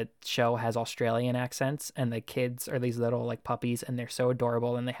the show has Australian accents, and the kids are these little like puppies, and they're so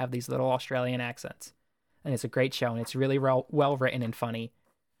adorable, and they have these little Australian accents. And it's a great show, and it's really well written and funny.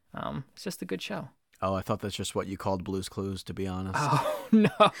 It's just a good show. Oh, I thought that's just what you called Blue's Clues, to be honest. Oh, no.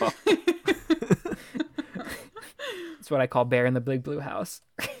 That's what I call Bear in the Big Blue House.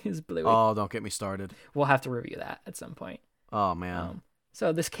 Is Bluey. Oh, don't get me started. We'll have to review that at some point. Oh, man.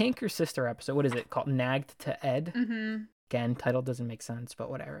 So this Kanker Sister episode, what is it called? Nagged to Ed? Mm-hmm. Again, title doesn't make sense, but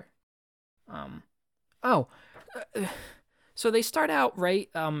whatever. So they start out, right,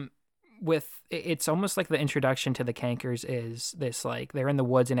 with, it's almost like the introduction to the Kankers is this, like, they're in the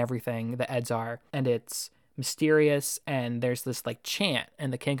woods and everything, the Eds are, and it's mysterious, and there's this, like, chant,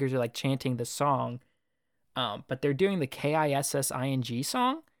 and the Kankers are, like, chanting the song, but they're doing the KISSING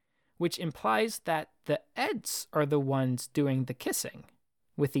song, which implies that the Eds are the ones doing the kissing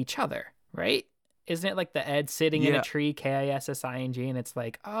with each other, right? Isn't it like the Eds sitting in a tree, KISSING, and it's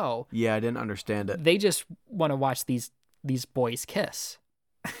like, oh. Yeah, I didn't understand it. They just want to watch these boys kiss.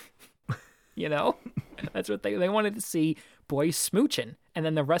 You know? That's what they wanted to see, boys smooching. And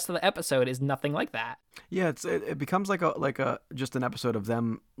then the rest of the episode is nothing like that. Yeah, it becomes like a just an episode of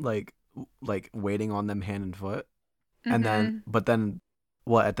them like waiting on them hand and foot. And then at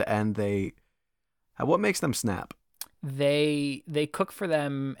the end what makes them snap? They cook for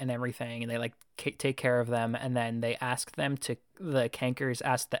them and everything, and they like take care of them, and then they ask them the Kankers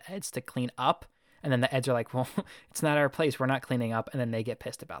ask the Eds to clean up, and then the Eds are like, well, it's not our place, we're not cleaning up, and then they get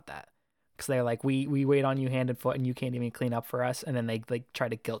pissed about that. Because they're like, we wait on you hand and foot, and you can't even clean up for us, and then they like try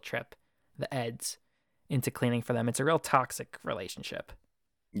to guilt trip the Eds into cleaning for them. It's a real toxic relationship.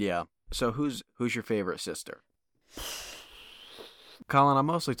 Yeah. So who's your favorite sister? Colin, I'm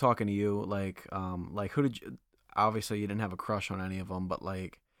mostly talking to you. Like who did you? Obviously, you didn't have a crush on any of them, but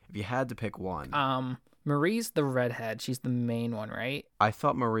like, if you had to pick one, Marie's the redhead. She's the main one, right? I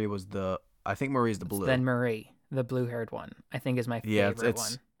thought Marie was I think Marie's the blue. Then Marie, the blue-haired one, I think is my favorite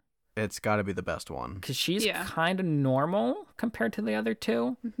one. It's got to be the best one. Because she's kind of normal compared to the other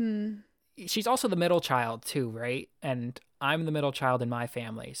two. Mm-hmm. She's also the middle child too, right? And I'm the middle child in my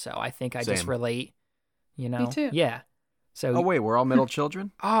family, so I think I just relate, you know? Me too. Yeah. So. Oh, wait, we're all middle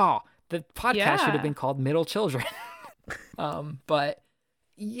children? Oh, the podcast should have been called Middle Children. But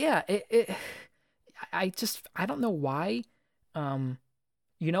yeah, I don't know why.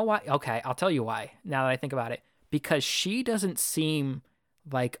 You know why? Okay, I'll tell you why now that I think about it. Because she doesn't seem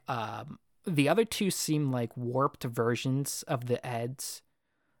like, the other two seem like warped versions of the Eds.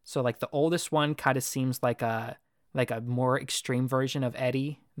 So like the oldest one kind of seems like a more extreme version of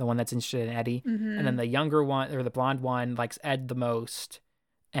Eddie, the one that's interested in Eddie. Mm-hmm. And then the younger one, or the blonde one, likes Ed the most.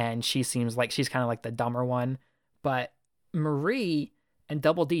 And she seems like she's kind of like the dumber one. But Marie and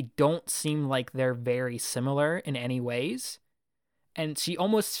Double D don't seem like they're very similar in any ways. And she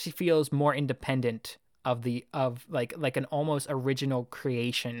feels more independent of like an almost original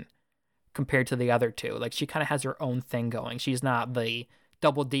creation compared to the other two. Like she kind of has her own thing going. She's not the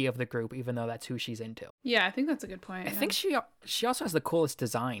Double D of the group, even though that's who she's into. Yeah, I think that's a good point. I think she also has the coolest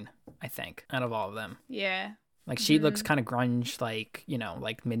design, I think, out of all of them. Yeah. Like she looks kind of grunge, like, you know,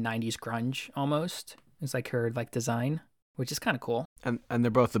 like mid-90s grunge almost. It's like her like design, which is kind of cool. And they're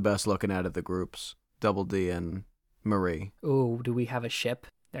both the best looking out of the groups, Double D and Marie. Ooh, do we have a ship?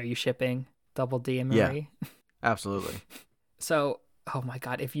 Are you shipping Double D and Marie? Yeah, absolutely. So, oh my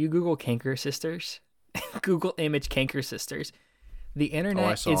God, if you Google Kanker Sisters, Google image Kanker Sisters, the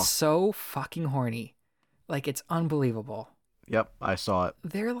internet is so fucking horny. Like, it's unbelievable. Yep, I saw it.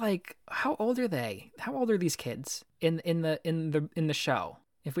 They're like, how old are they? How old are these kids in the show?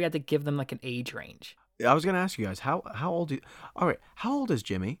 If we had to give them like an age range. I was gonna ask you guys how old. All right, how old is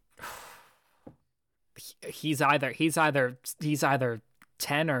Jimmy? He's either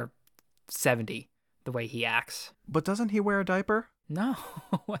 10 or 70, the way he acts. But doesn't he wear a diaper? No,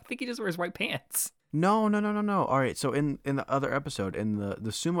 I think he just wears white pants. No. All right, so in the other episode, in the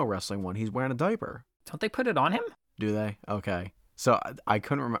sumo wrestling one, he's wearing a diaper. Don't they put it on him? Do they? Okay. So I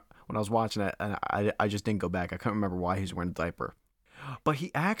couldn't remember when I was watching it, and I just didn't go back. I couldn't remember why he's wearing a diaper. But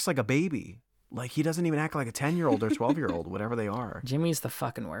he acts like a baby. Like, he doesn't even act like a 10-year-old or 12-year-old, whatever they are. Jimmy's the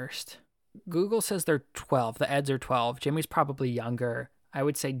fucking worst. Google says they're 12. The Eds are 12. Jimmy's probably younger. I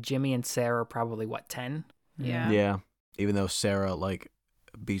would say Jimmy and Sarah are probably, 10? Yeah. Yeah. even though Sarah like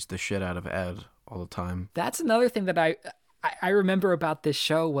beats the shit out of Ed all the time. That's another thing that I remember about this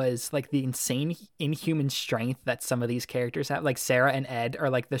show was like the insane inhuman strength that some of these characters have. Like Sarah and Ed are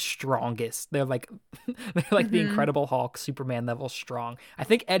like the strongest. They're like the Incredible Hulk, Superman level strong. I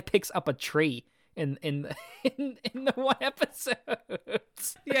think Ed picks up a tree in the one episode.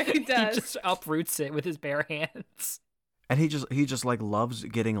 Yeah, he does. He just uproots it with his bare hands. And he just like loves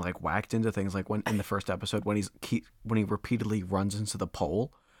getting like whacked into things, like when in the first episode when he repeatedly runs into the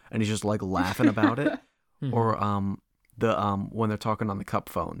pole and he's just like laughing about it. Or when they're talking on the cup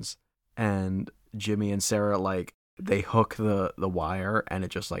phones and Jimmy and Sarah like they hook the wire and it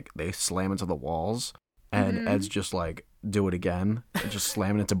just like they slam into the walls and Ed's just like do it again and just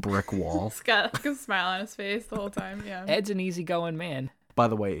slamming into brick wall. He's got like a smile on his face the whole time. Yeah. Ed's an easygoing man. By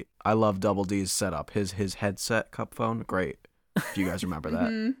the way, I love Double D's setup. His headset cup phone, great. Do you guys remember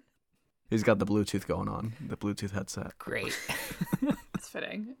that? He's got the Bluetooth going on, the Bluetooth headset. Great. It's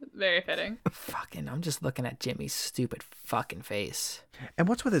fitting. Very fitting. Fucking, I'm just looking at Jimmy's stupid fucking face. And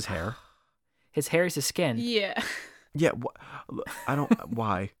what's with his hair? His hair is his skin. Yeah. Yeah, I don't.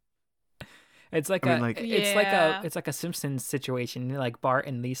 Why? It's like it's like a Simpsons situation, like Bart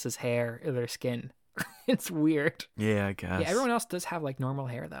and Lisa's hair, or their skin. It's weird. Yeah, I guess. Yeah, everyone else does have like normal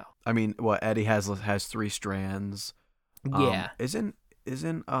hair though. I mean, Eddie has 3 strands. Yeah. Isn't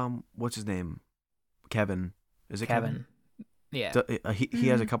what's his name? Kevin. Is it Kevin? Yeah. He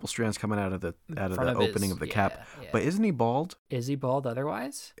has a couple strands coming out of the opening of the cap. Yeah. But isn't he bald? Is he bald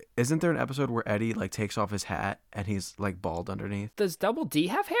otherwise? Isn't there an episode where Eddie like takes off his hat and he's like bald underneath? Does Double D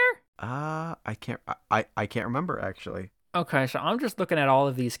have hair? I can't remember actually. Okay, so I'm just looking at all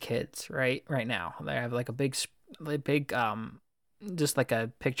of these kids right now. They have like a big just like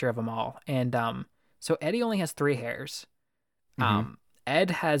a picture of them all. And so Eddie only has 3 hairs.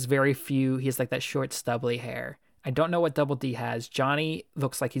 Ed has very few. He has like that short stubbly hair. I don't know what Double D has. Johnny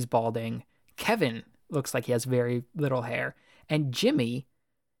looks like he's balding. Kevin looks like he has very little hair. And Jimmy,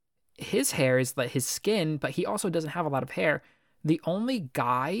 his hair is like his skin, but he also doesn't have a lot of hair. The only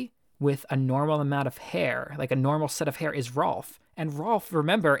guy with a normal amount of hair, like a normal set of hair, is Rolf. And Rolf,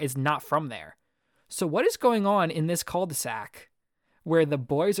 remember, is not from there. So what is going on in this cul-de-sac where the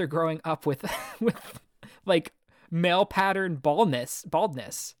boys are growing up with like male pattern baldness?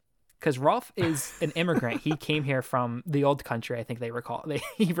 Because Rolf is an immigrant. He came here from the old country, I think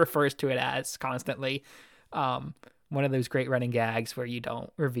he refers to it as constantly. One of those great running gags where you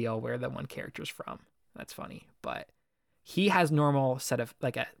don't reveal where the one character's from. That's funny. But he has normal set of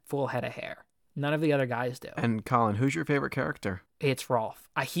like a full head of hair. None of the other guys do. And Colin, who's your favorite character? It's Rolf.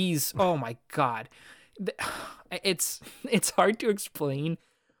 He's, oh my God. It's hard to explain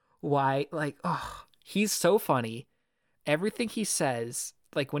why, like, he's so funny. Everything he says,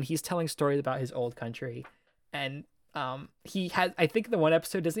 like when he's telling stories about his old country, and he has, I think in the one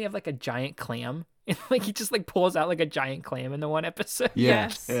episode, doesn't he have like a giant clam? And like he just like pulls out like a giant clam in the one episode.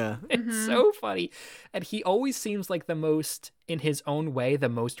 Yes. Yeah. It's so funny. And he always seems like the most, in his own way, the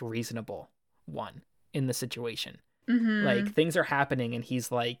most reasonable one in the situation. Like things are happening and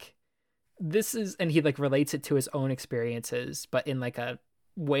he's like, and he like relates it to his own experiences, but in like a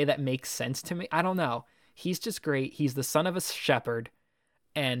way that makes sense to me. I don't know. He's just great. He's the son of a shepherd.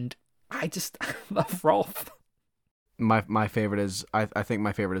 And I love Rolf. My favorite is, I think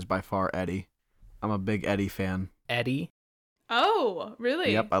my favorite is by far Eddie. I'm a big Eddie fan. Eddie? Oh,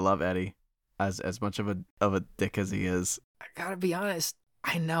 really? Yep, I love Eddie. As much of a dick as he is. I gotta be honest.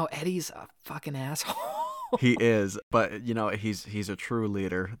 I know Eddie's a fucking asshole. He is, but you know he's a true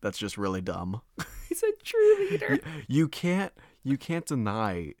leader. That's just really dumb. He's a true leader. You can't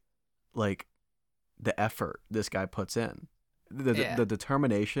deny, like, the effort this guy puts in, the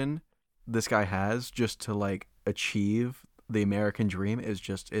determination this guy has just to like achieve the American dream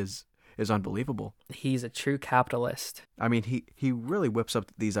is unbelievable. He's a true capitalist. I mean, he really whips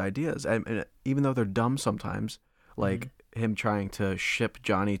up these ideas, and even though they're dumb sometimes, like him trying to ship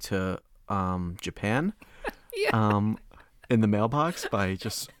Johnny to Japan, in the mailbox by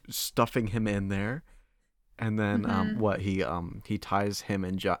just stuffing him in there, and then he ties him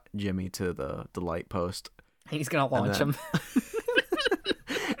and Jimmy to the light post. He's gonna launch him.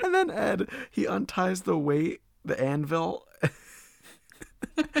 And then Ed, he unties the anvil.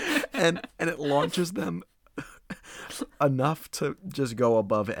 and it launches them enough to just go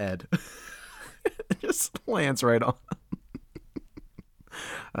above Ed. It just lands right on.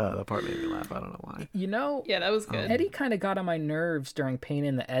 That part made me laugh. I don't know why. You know, yeah, that was good. Eddie kind of got on my nerves during Pain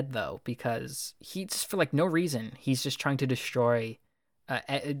in the Ed, though, because he just, for like no reason, he's just trying to destroy.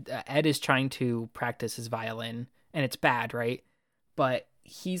 Ed is trying to practice his violin, and it's bad, right? But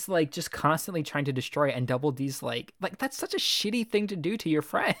he's like just constantly trying to destroy it, and Double D's like that's such a shitty thing to do to your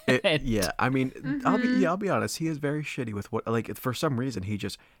friend. Yeah, I mean, I'll be honest. He is very shitty with what, like, for some reason he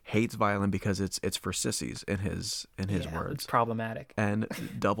just hates violin because it's for sissies in his words. It's problematic. And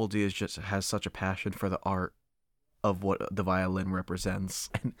Double D has such a passion for the art of what the violin represents,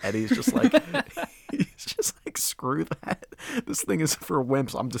 and Eddie's just like he's just like, screw that. This thing is for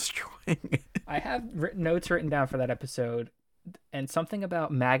wimps. I'm destroying it. I have notes written down for that episode, and something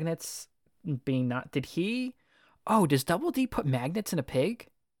about magnets being not. Does Double D put magnets in a pig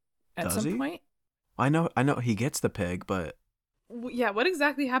at some point? I know he gets the pig, but yeah, what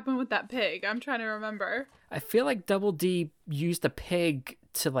exactly happened with that pig? I'm trying to remember. I feel like Double D used a pig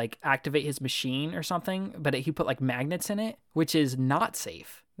to like activate his machine or something, but he put like magnets in it, which is not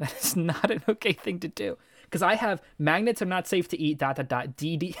safe. That is not an okay thing to do. Because I have magnets are not safe to eat. ...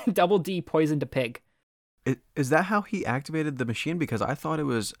 Double D poisoned a pig. Is that how he activated the machine? Because I thought it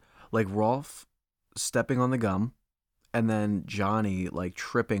was like Rolf stepping on the gum, and then Johnny like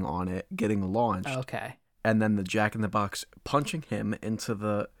tripping on it, getting launched. Okay. And then the Jack in the Box punching him into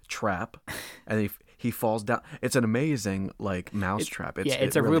the trap, and he falls down. It's an amazing like mouse trap.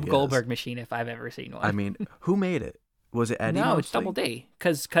 It's a Rube Goldberg machine if I've ever seen one. I mean, who made it? Was it Eddie? No, mostly? It's Double D.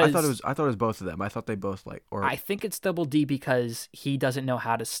 Because I thought it was both of them. I thought they both I think it's Double D because he doesn't know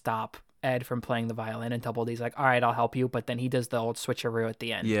how to stop Ed from playing the violin, and Double D's like, all right, I'll help you, but then he does the old switcheroo at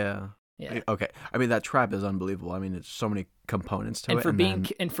the end. Yeah. Okay. I mean, that trap is unbelievable. I mean, it's so many components to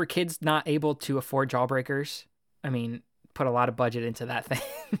it. And for kids not able to afford Jawbreakers, I mean, put a lot of budget into that thing.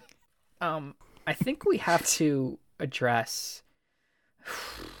 I think we have to address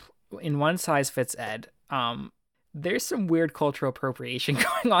in One Size Fits Ed. There's some weird cultural appropriation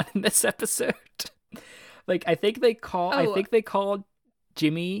going on in this episode. Like, I think they called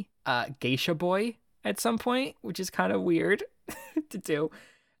Jimmy Geisha Boy at some point, which is kind of weird to do.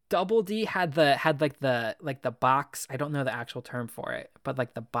 Double D had the box. I don't know the actual term for it, but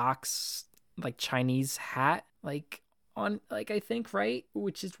like the box, like Chinese hat, like on, like, I think, right,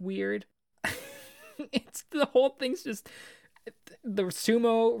 which is weird. It's the whole thing's just the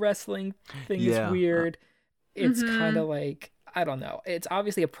sumo wrestling thing is weird. It's kind of like, I don't know. It's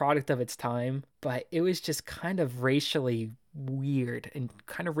obviously a product of its time, but it was just kind of racially weird and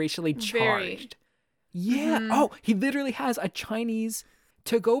kind of racially charged. Very. Yeah. Mm-hmm. Oh, he literally has a Chinese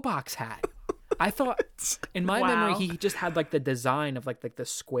to-go box hat. I thought, in my memory, he just had like the design of like the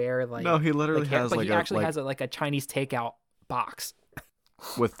square, like. No, he literally has, but like, he actually has a Chinese takeout box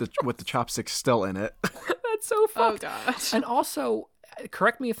with the chopsticks still in it. That's so fucked. Oh gosh. And also,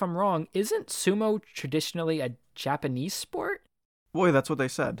 correct me if I'm wrong, isn't sumo traditionally a Japanese sport? Boy, that's what they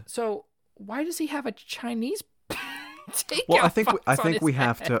said. So why does he have a Chinese takeout? Well, I think we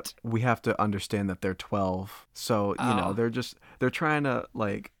head? have to understand that they're 12. So, you know, they're trying to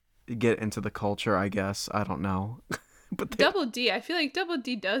like get into the culture, I guess. I don't know. But Double D, I feel like Double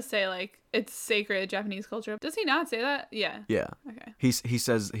D does say like it's sacred Japanese culture. Does he not say that? Yeah. Yeah. Okay. He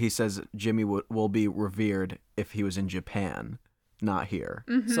says Jimmy will be revered if he was in Japan, not here.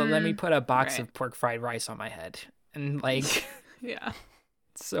 Mm-hmm. So let me put a box of pork fried rice on my head and like yeah.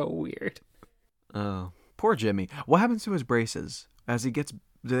 It's so weird. Oh, poor Jimmy. What happens to his braces? Do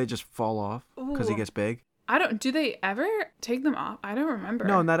they just fall off because he gets big? Do they ever take them off? I don't remember.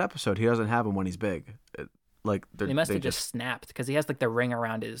 No, in that episode, he doesn't have them when he's big. They must have just snapped because he has like the ring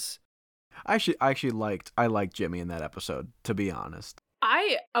around his. I actually liked Jimmy in that episode, to be honest.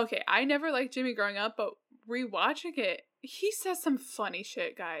 I never liked Jimmy growing up, but rewatching it, he says some funny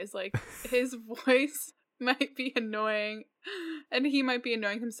shit, guys. Like, his voice might be annoying, and he might be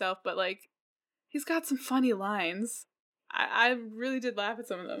annoying himself, but like, he's got some funny lines. I really did laugh at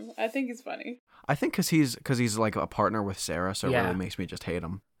some of them. I think he's funny. I think because he's like a partner with Sarah, so it really makes me just hate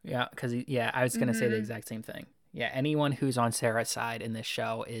him. Yeah, because I was gonna say the exact same thing. Yeah, anyone who's on Sarah's side in this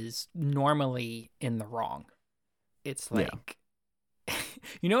show is normally in the wrong. It's like,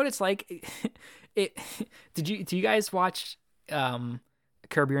 you know what it's like. Do you guys watch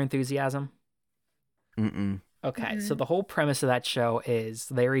Curb Your Enthusiasm? Mm-mm. Okay, so the whole premise of that show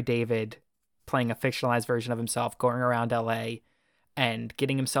is Larry David playing a fictionalized version of himself, going around LA and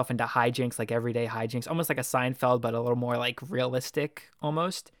getting himself into hijinks, like everyday hijinks, almost like a Seinfeld, but a little more like realistic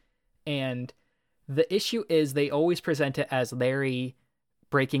almost. And the issue is they always present it as Larry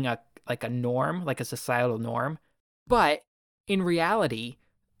breaking a norm, like a societal norm. But in reality,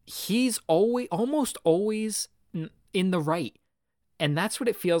 he's almost always in the right. And that's what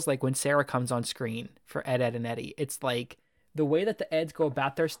it feels like when Sarah comes on screen for Ed, Edd, and Eddy. It's like the way that the Eds go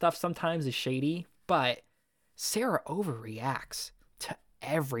about their stuff sometimes is shady, but Sarah overreacts to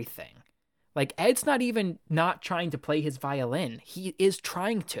everything. Like, Ed's not even not trying to play his violin. He is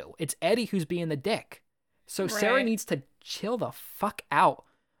trying to. It's Eddie who's being the dick. So Sarah needs to chill the fuck out.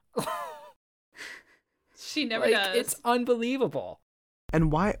 She never does. It's unbelievable. And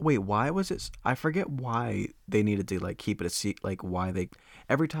why was it? I forget why they needed to like keep it a secret. Like why they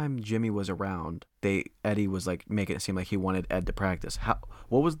every time Jimmy was around, Eddie was like making it seem like he wanted Ed to practice.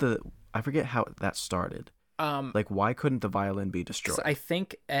 I forget how that started. Like why couldn't the violin be destroyed? So I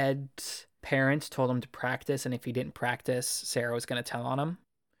think Ed's parents told him to practice, and if he didn't practice, Sarah was going to tell on him.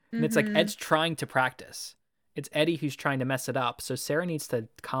 And it's like Ed's trying to practice. It's Eddie who's trying to mess it up. So Sarah needs to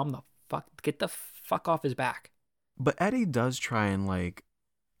get the fuck off his back. But Eddie does try and like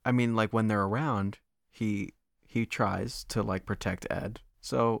when they're around, he tries to like protect Ed.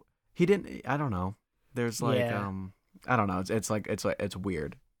 So he didn't. I don't know. There's like I don't know. It's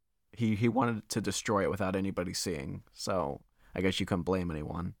weird. He wanted to destroy it without anybody seeing. So I guess you couldn't blame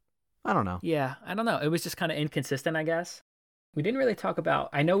anyone. I don't know. Yeah, I don't know. It was just kind of inconsistent, I guess. We didn't really talk about.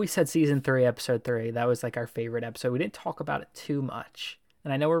 I know we said season 3, episode 3. That was like our favorite episode. We didn't talk about it too much,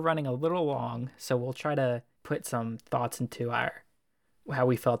 and I know we're running a little long, so we'll try to put some thoughts into how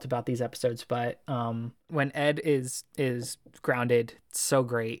we felt about these episodes. But when Ed is grounded, it's so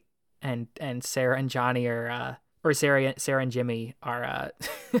great, and Sarah and Johnny are or Sarah and Jimmy are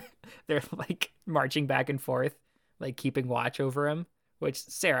they're like marching back and forth, like keeping watch over him. Which,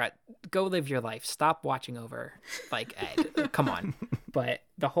 Sarah, go live your life. Stop watching over like Ed. Come on. But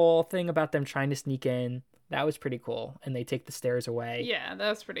the whole thing about them trying to sneak in, that was pretty cool. And they take the stairs away. Yeah, that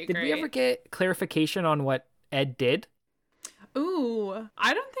was pretty great. Did we ever get clarification on what Ed did? Ooh,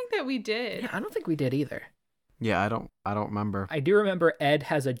 I don't think that we did. Yeah, I don't think we did either. Yeah, I don't remember. I do remember Ed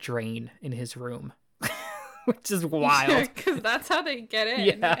has a drain in his room, which is wild. Because that's how they get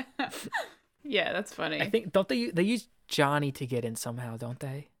in. Yeah. Yeah, that's funny. I think, don't they use Johnny to get in somehow, don't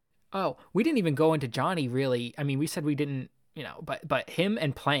they? Oh, we didn't even go into Johnny really. I mean, we said we didn't, but him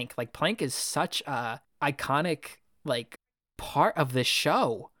and Plank, like Plank is such a iconic like part of this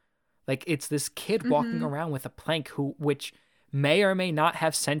show. Like it's this kid walking around with a plank which may or may not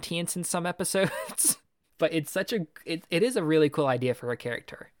have sentience in some episodes, but it's it is a really cool idea for a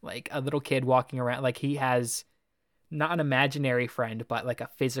character. Like a little kid walking around, like he has not an imaginary friend, but like a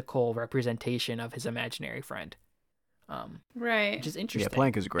physical representation of his imaginary friend. Right. Which is interesting. Yeah,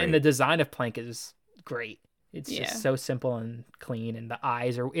 Plank is great. And the design of Plank is great. It's just so simple and clean, and the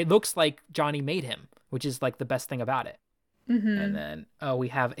eyes it looks like Johnny made him, which is like the best thing about it. And then we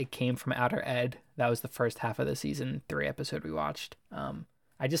have It Came From Outer Ed. That was the first half of the season 3 episode we watched.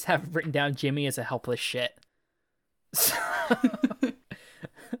 I just have written down Jimmy as a helpless shit. So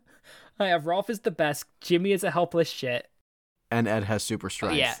I have Rolf is the best, Jimmy is a helpless shit, and Ed has super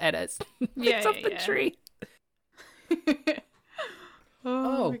strength. Yeah, Ed has it's up the tree.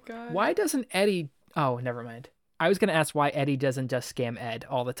 Oh my god. Why doesn't Eddie... Oh, never mind. I was going to ask why Eddie doesn't just scam Ed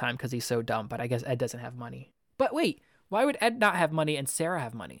all the time because he's so dumb, but I guess Ed doesn't have money. But wait, why would Ed not have money and Sarah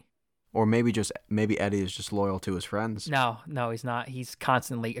have money? Or maybe Eddie is just loyal to his friends. No, he's not. He's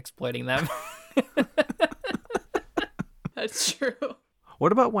constantly exploiting them. That's true.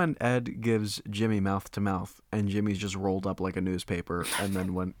 What about when Ed gives Jimmy mouth to mouth and Jimmy's just rolled up like a newspaper, and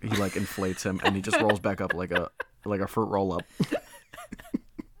then when he like inflates him and he just rolls back up like a fruit roll up.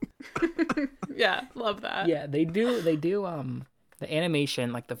 Yeah, love that. Yeah, they do the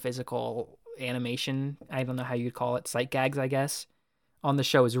animation, like the physical animation, I don't know how you'd call it, sight gags, I guess, on the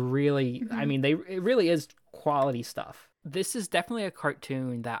show is really I mean, it really is quality stuff. This is definitely a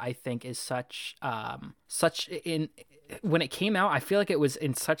cartoon that I think is when it came out, I feel like it was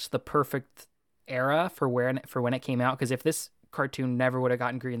in such the perfect era for when it came out, because if this cartoon never would have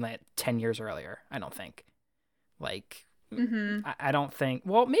gotten greenlit 10 years earlier, I don't think. Like, I don't think,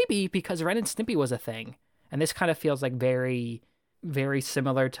 well, maybe because Ren and Stimpy was a thing, and this kind of feels like very, very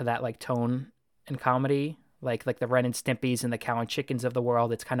similar to that, like, tone and comedy, like the Ren and Stimpys and the Cow and Chickens of the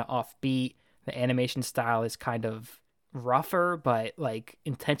world. It's kind of offbeat. The animation style is kind of rougher, but like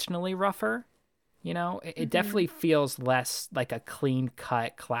intentionally rougher. It definitely feels less like a clean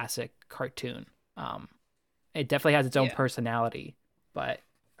cut classic cartoon. It definitely has its own personality, but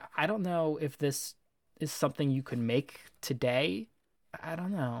I don't know if this is something you could make today. I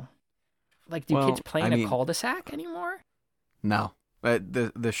don't know. Like, do kids play in a cul-de-sac anymore? No,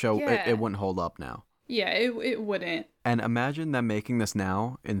 the show it wouldn't hold up now. Yeah, it wouldn't. And imagine them making this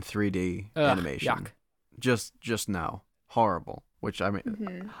now in 3D animation. Yuck. Just now, horrible. Which I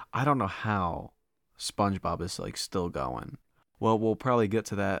mean, I don't know how SpongeBob is like still going. Well, we'll probably get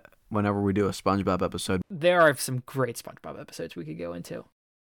to that whenever we do a SpongeBob episode. There are some great SpongeBob episodes we could go into.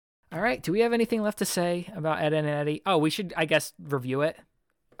 All right, do we have anything left to say about Ed and Eddie? Oh, we should, I guess, review it.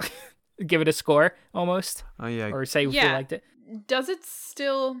 give it a score almost. Oh yeah. Or say if we liked it. Does it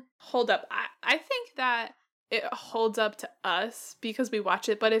still hold up? I think that it holds up to us because we watch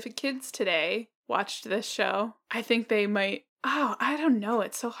it. But if kids today watched this show, I think they might. Oh, I don't know.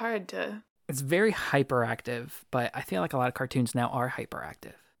 It's so hard to. It's very hyperactive, but I feel like a lot of cartoons now are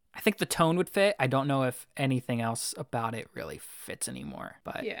hyperactive. I think the tone would fit. I don't know if anything else about it really fits anymore,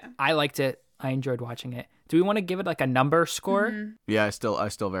 but yeah. I liked it. I enjoyed watching it. Do we want to give it like a number score? Mm-hmm. Yeah, I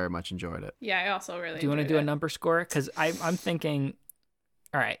still very much enjoyed it. Yeah, I also really. Do you want to do a number score? Because I'm thinking.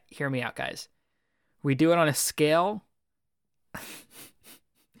 All right, hear me out, guys. We do it on a scale.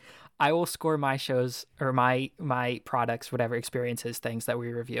 I will score my shows or my products, whatever experiences, things that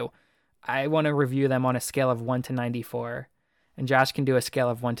we review. I want to review them on a scale of 1 to 94, and Josh can do a scale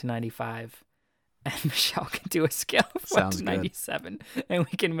of 1 to 95, and Michelle can do a scale of 1 to 97, and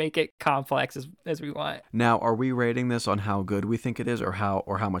we can make it complex as we want. Now, are we rating this on how good we think it is, or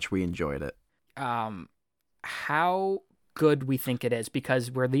how much we enjoyed it? How good we think it is,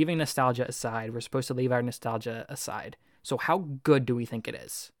 because we're leaving nostalgia aside. We're supposed to leave our nostalgia aside. So how good do we think it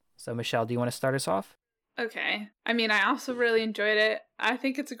is? So Michelle, do you want to start us off? Okay. I mean, I also really enjoyed it. I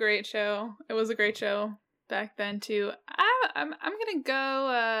think it's a great show. It was a great show back then too. I'm gonna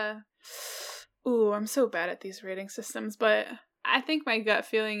go. Ooh, I'm so bad at these rating systems, but I think my gut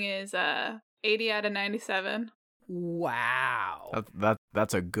feeling is 80 out of 97. Wow.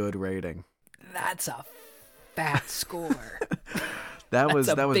 That's a good rating. That's a fat score. that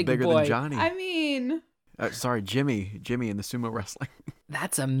was bigger than Johnny. I mean, sorry, Jimmy in the sumo wrestling.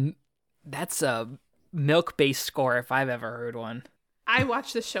 That's a milk-based score if I've ever heard one. I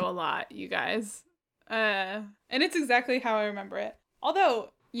watch this show a lot, you guys. And it's exactly how I remember it.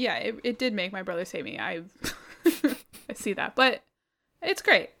 Although, yeah, it did make my brothers hate me. I see that. But it's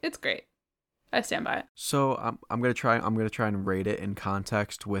great. It's great. I stand by it. So I'm gonna try and rate it in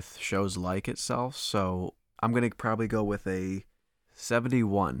context with shows like itself. So I'm gonna probably go with a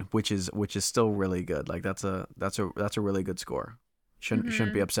 71, which is still really good. Like that's a really good score.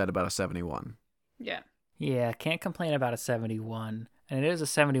 Shouldn't be upset about a 71. Yeah, can't complain about a 71. And it is a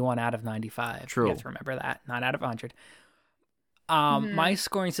 71 out of 95. True. You have to remember that, not out of 100. My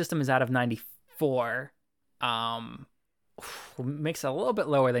scoring system is out of 94. Makes it a little bit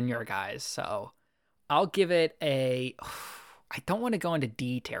lower than your guys, so I'll give it a. I don't want to go into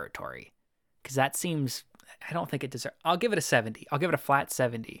D territory because that seems. I don't think it deserves. I'll give it a 70. I'll give it a flat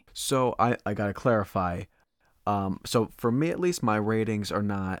 70. So I gotta clarify. So for me at least, my ratings are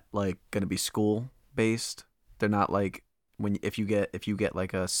not like gonna be school based. They're not like if you get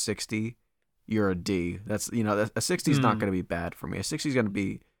like a 60, you're a D. That's a 60 is not gonna be bad for me. A 60 is gonna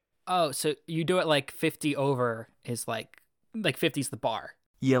be. Oh, so you do it like 50 over is like 50's the bar.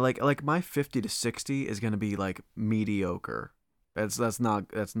 Yeah, like my 50 to 60 is gonna be like mediocre. That's not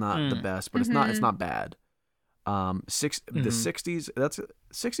the best, but it's not bad. The 60s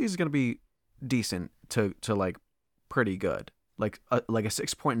 60s is gonna be decent to like pretty good. Like a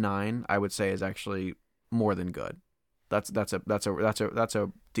 6.9 I would say is actually more than good. That's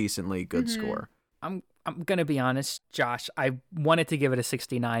a decently good score. I'm gonna be honest, Josh. I wanted to give it a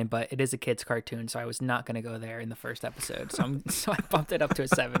 69, but it is a kid's cartoon, so I was not gonna go there in the first episode. So I bumped it up to a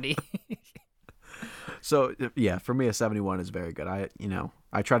 70. So yeah, for me a 71 is very good. I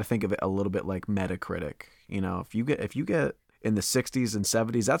try to think of it a little bit like Metacritic. If you get in the 60s and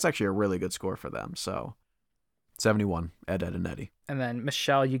 70s, that's actually a really good score for them. So 71, Ed, and Eddie. And then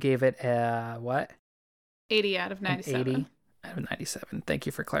Michelle, you gave it a what? 80 out of 97. 80 out of 97. Thank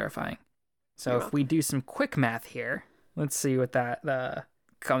you for clarifying. So if we do some quick math here, let's see what that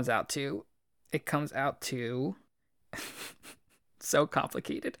comes out to. It comes out to so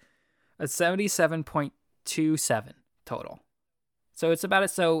complicated. A 77.27 total. So it's about it.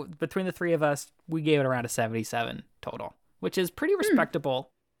 So between the three of us, we gave it around a 77 total, which is pretty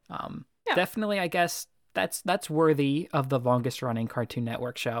respectable. Definitely, I guess that's worthy of the longest running Cartoon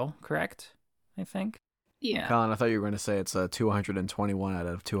Network show, correct? I think. Yeah. Colin, I thought you were going to say it's a 221 out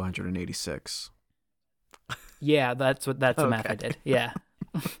of 286. Yeah, that's the math I did. Yeah.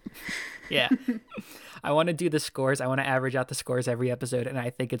 Yeah. I want to do the scores. I want to average out the scores every episode, and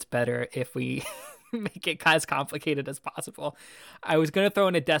I think it's better if we make it as complicated as possible. I was going to throw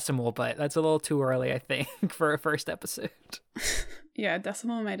in a decimal, but that's a little too early, I think, for a first episode. Yeah,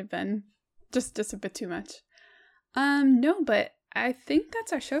 decimal might have been just a bit too much. No, but I think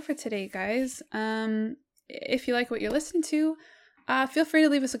that's our show for today, guys. If you like what you're listening to, feel free to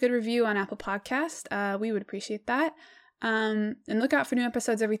leave us a good review on Apple Podcast. We would appreciate that. And look out for new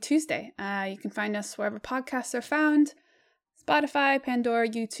episodes every Tuesday. You can find us wherever podcasts are found. Spotify, Pandora,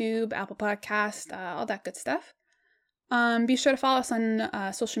 YouTube, Apple Podcast, all that good stuff. Be sure to follow us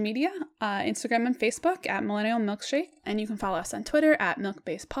on social media, Instagram and Facebook at Millennial Milkshake, and you can follow us on Twitter at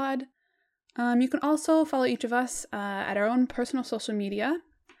MilkBasedPod. You can also follow each of us at our own personal social media.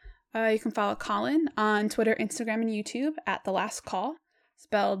 You can follow Colin on Twitter, Instagram, and YouTube at The Last Call,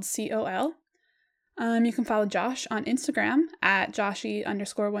 spelled COL. You can follow Josh on Instagram at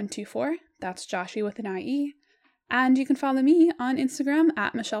Joshy_124. That's Joshy with an IE. And you can follow me on Instagram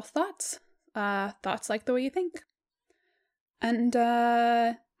at Michelle's Thoughts. Thoughts like the way you think. And,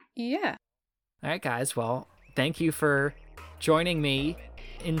 yeah. All right, guys. Well, thank you for joining me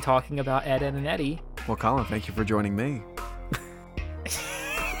in talking about Ed, Edd n Eddy. Well, Colin, thank you for joining me.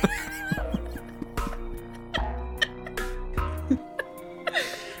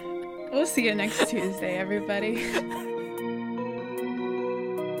 We'll see you next Tuesday, everybody.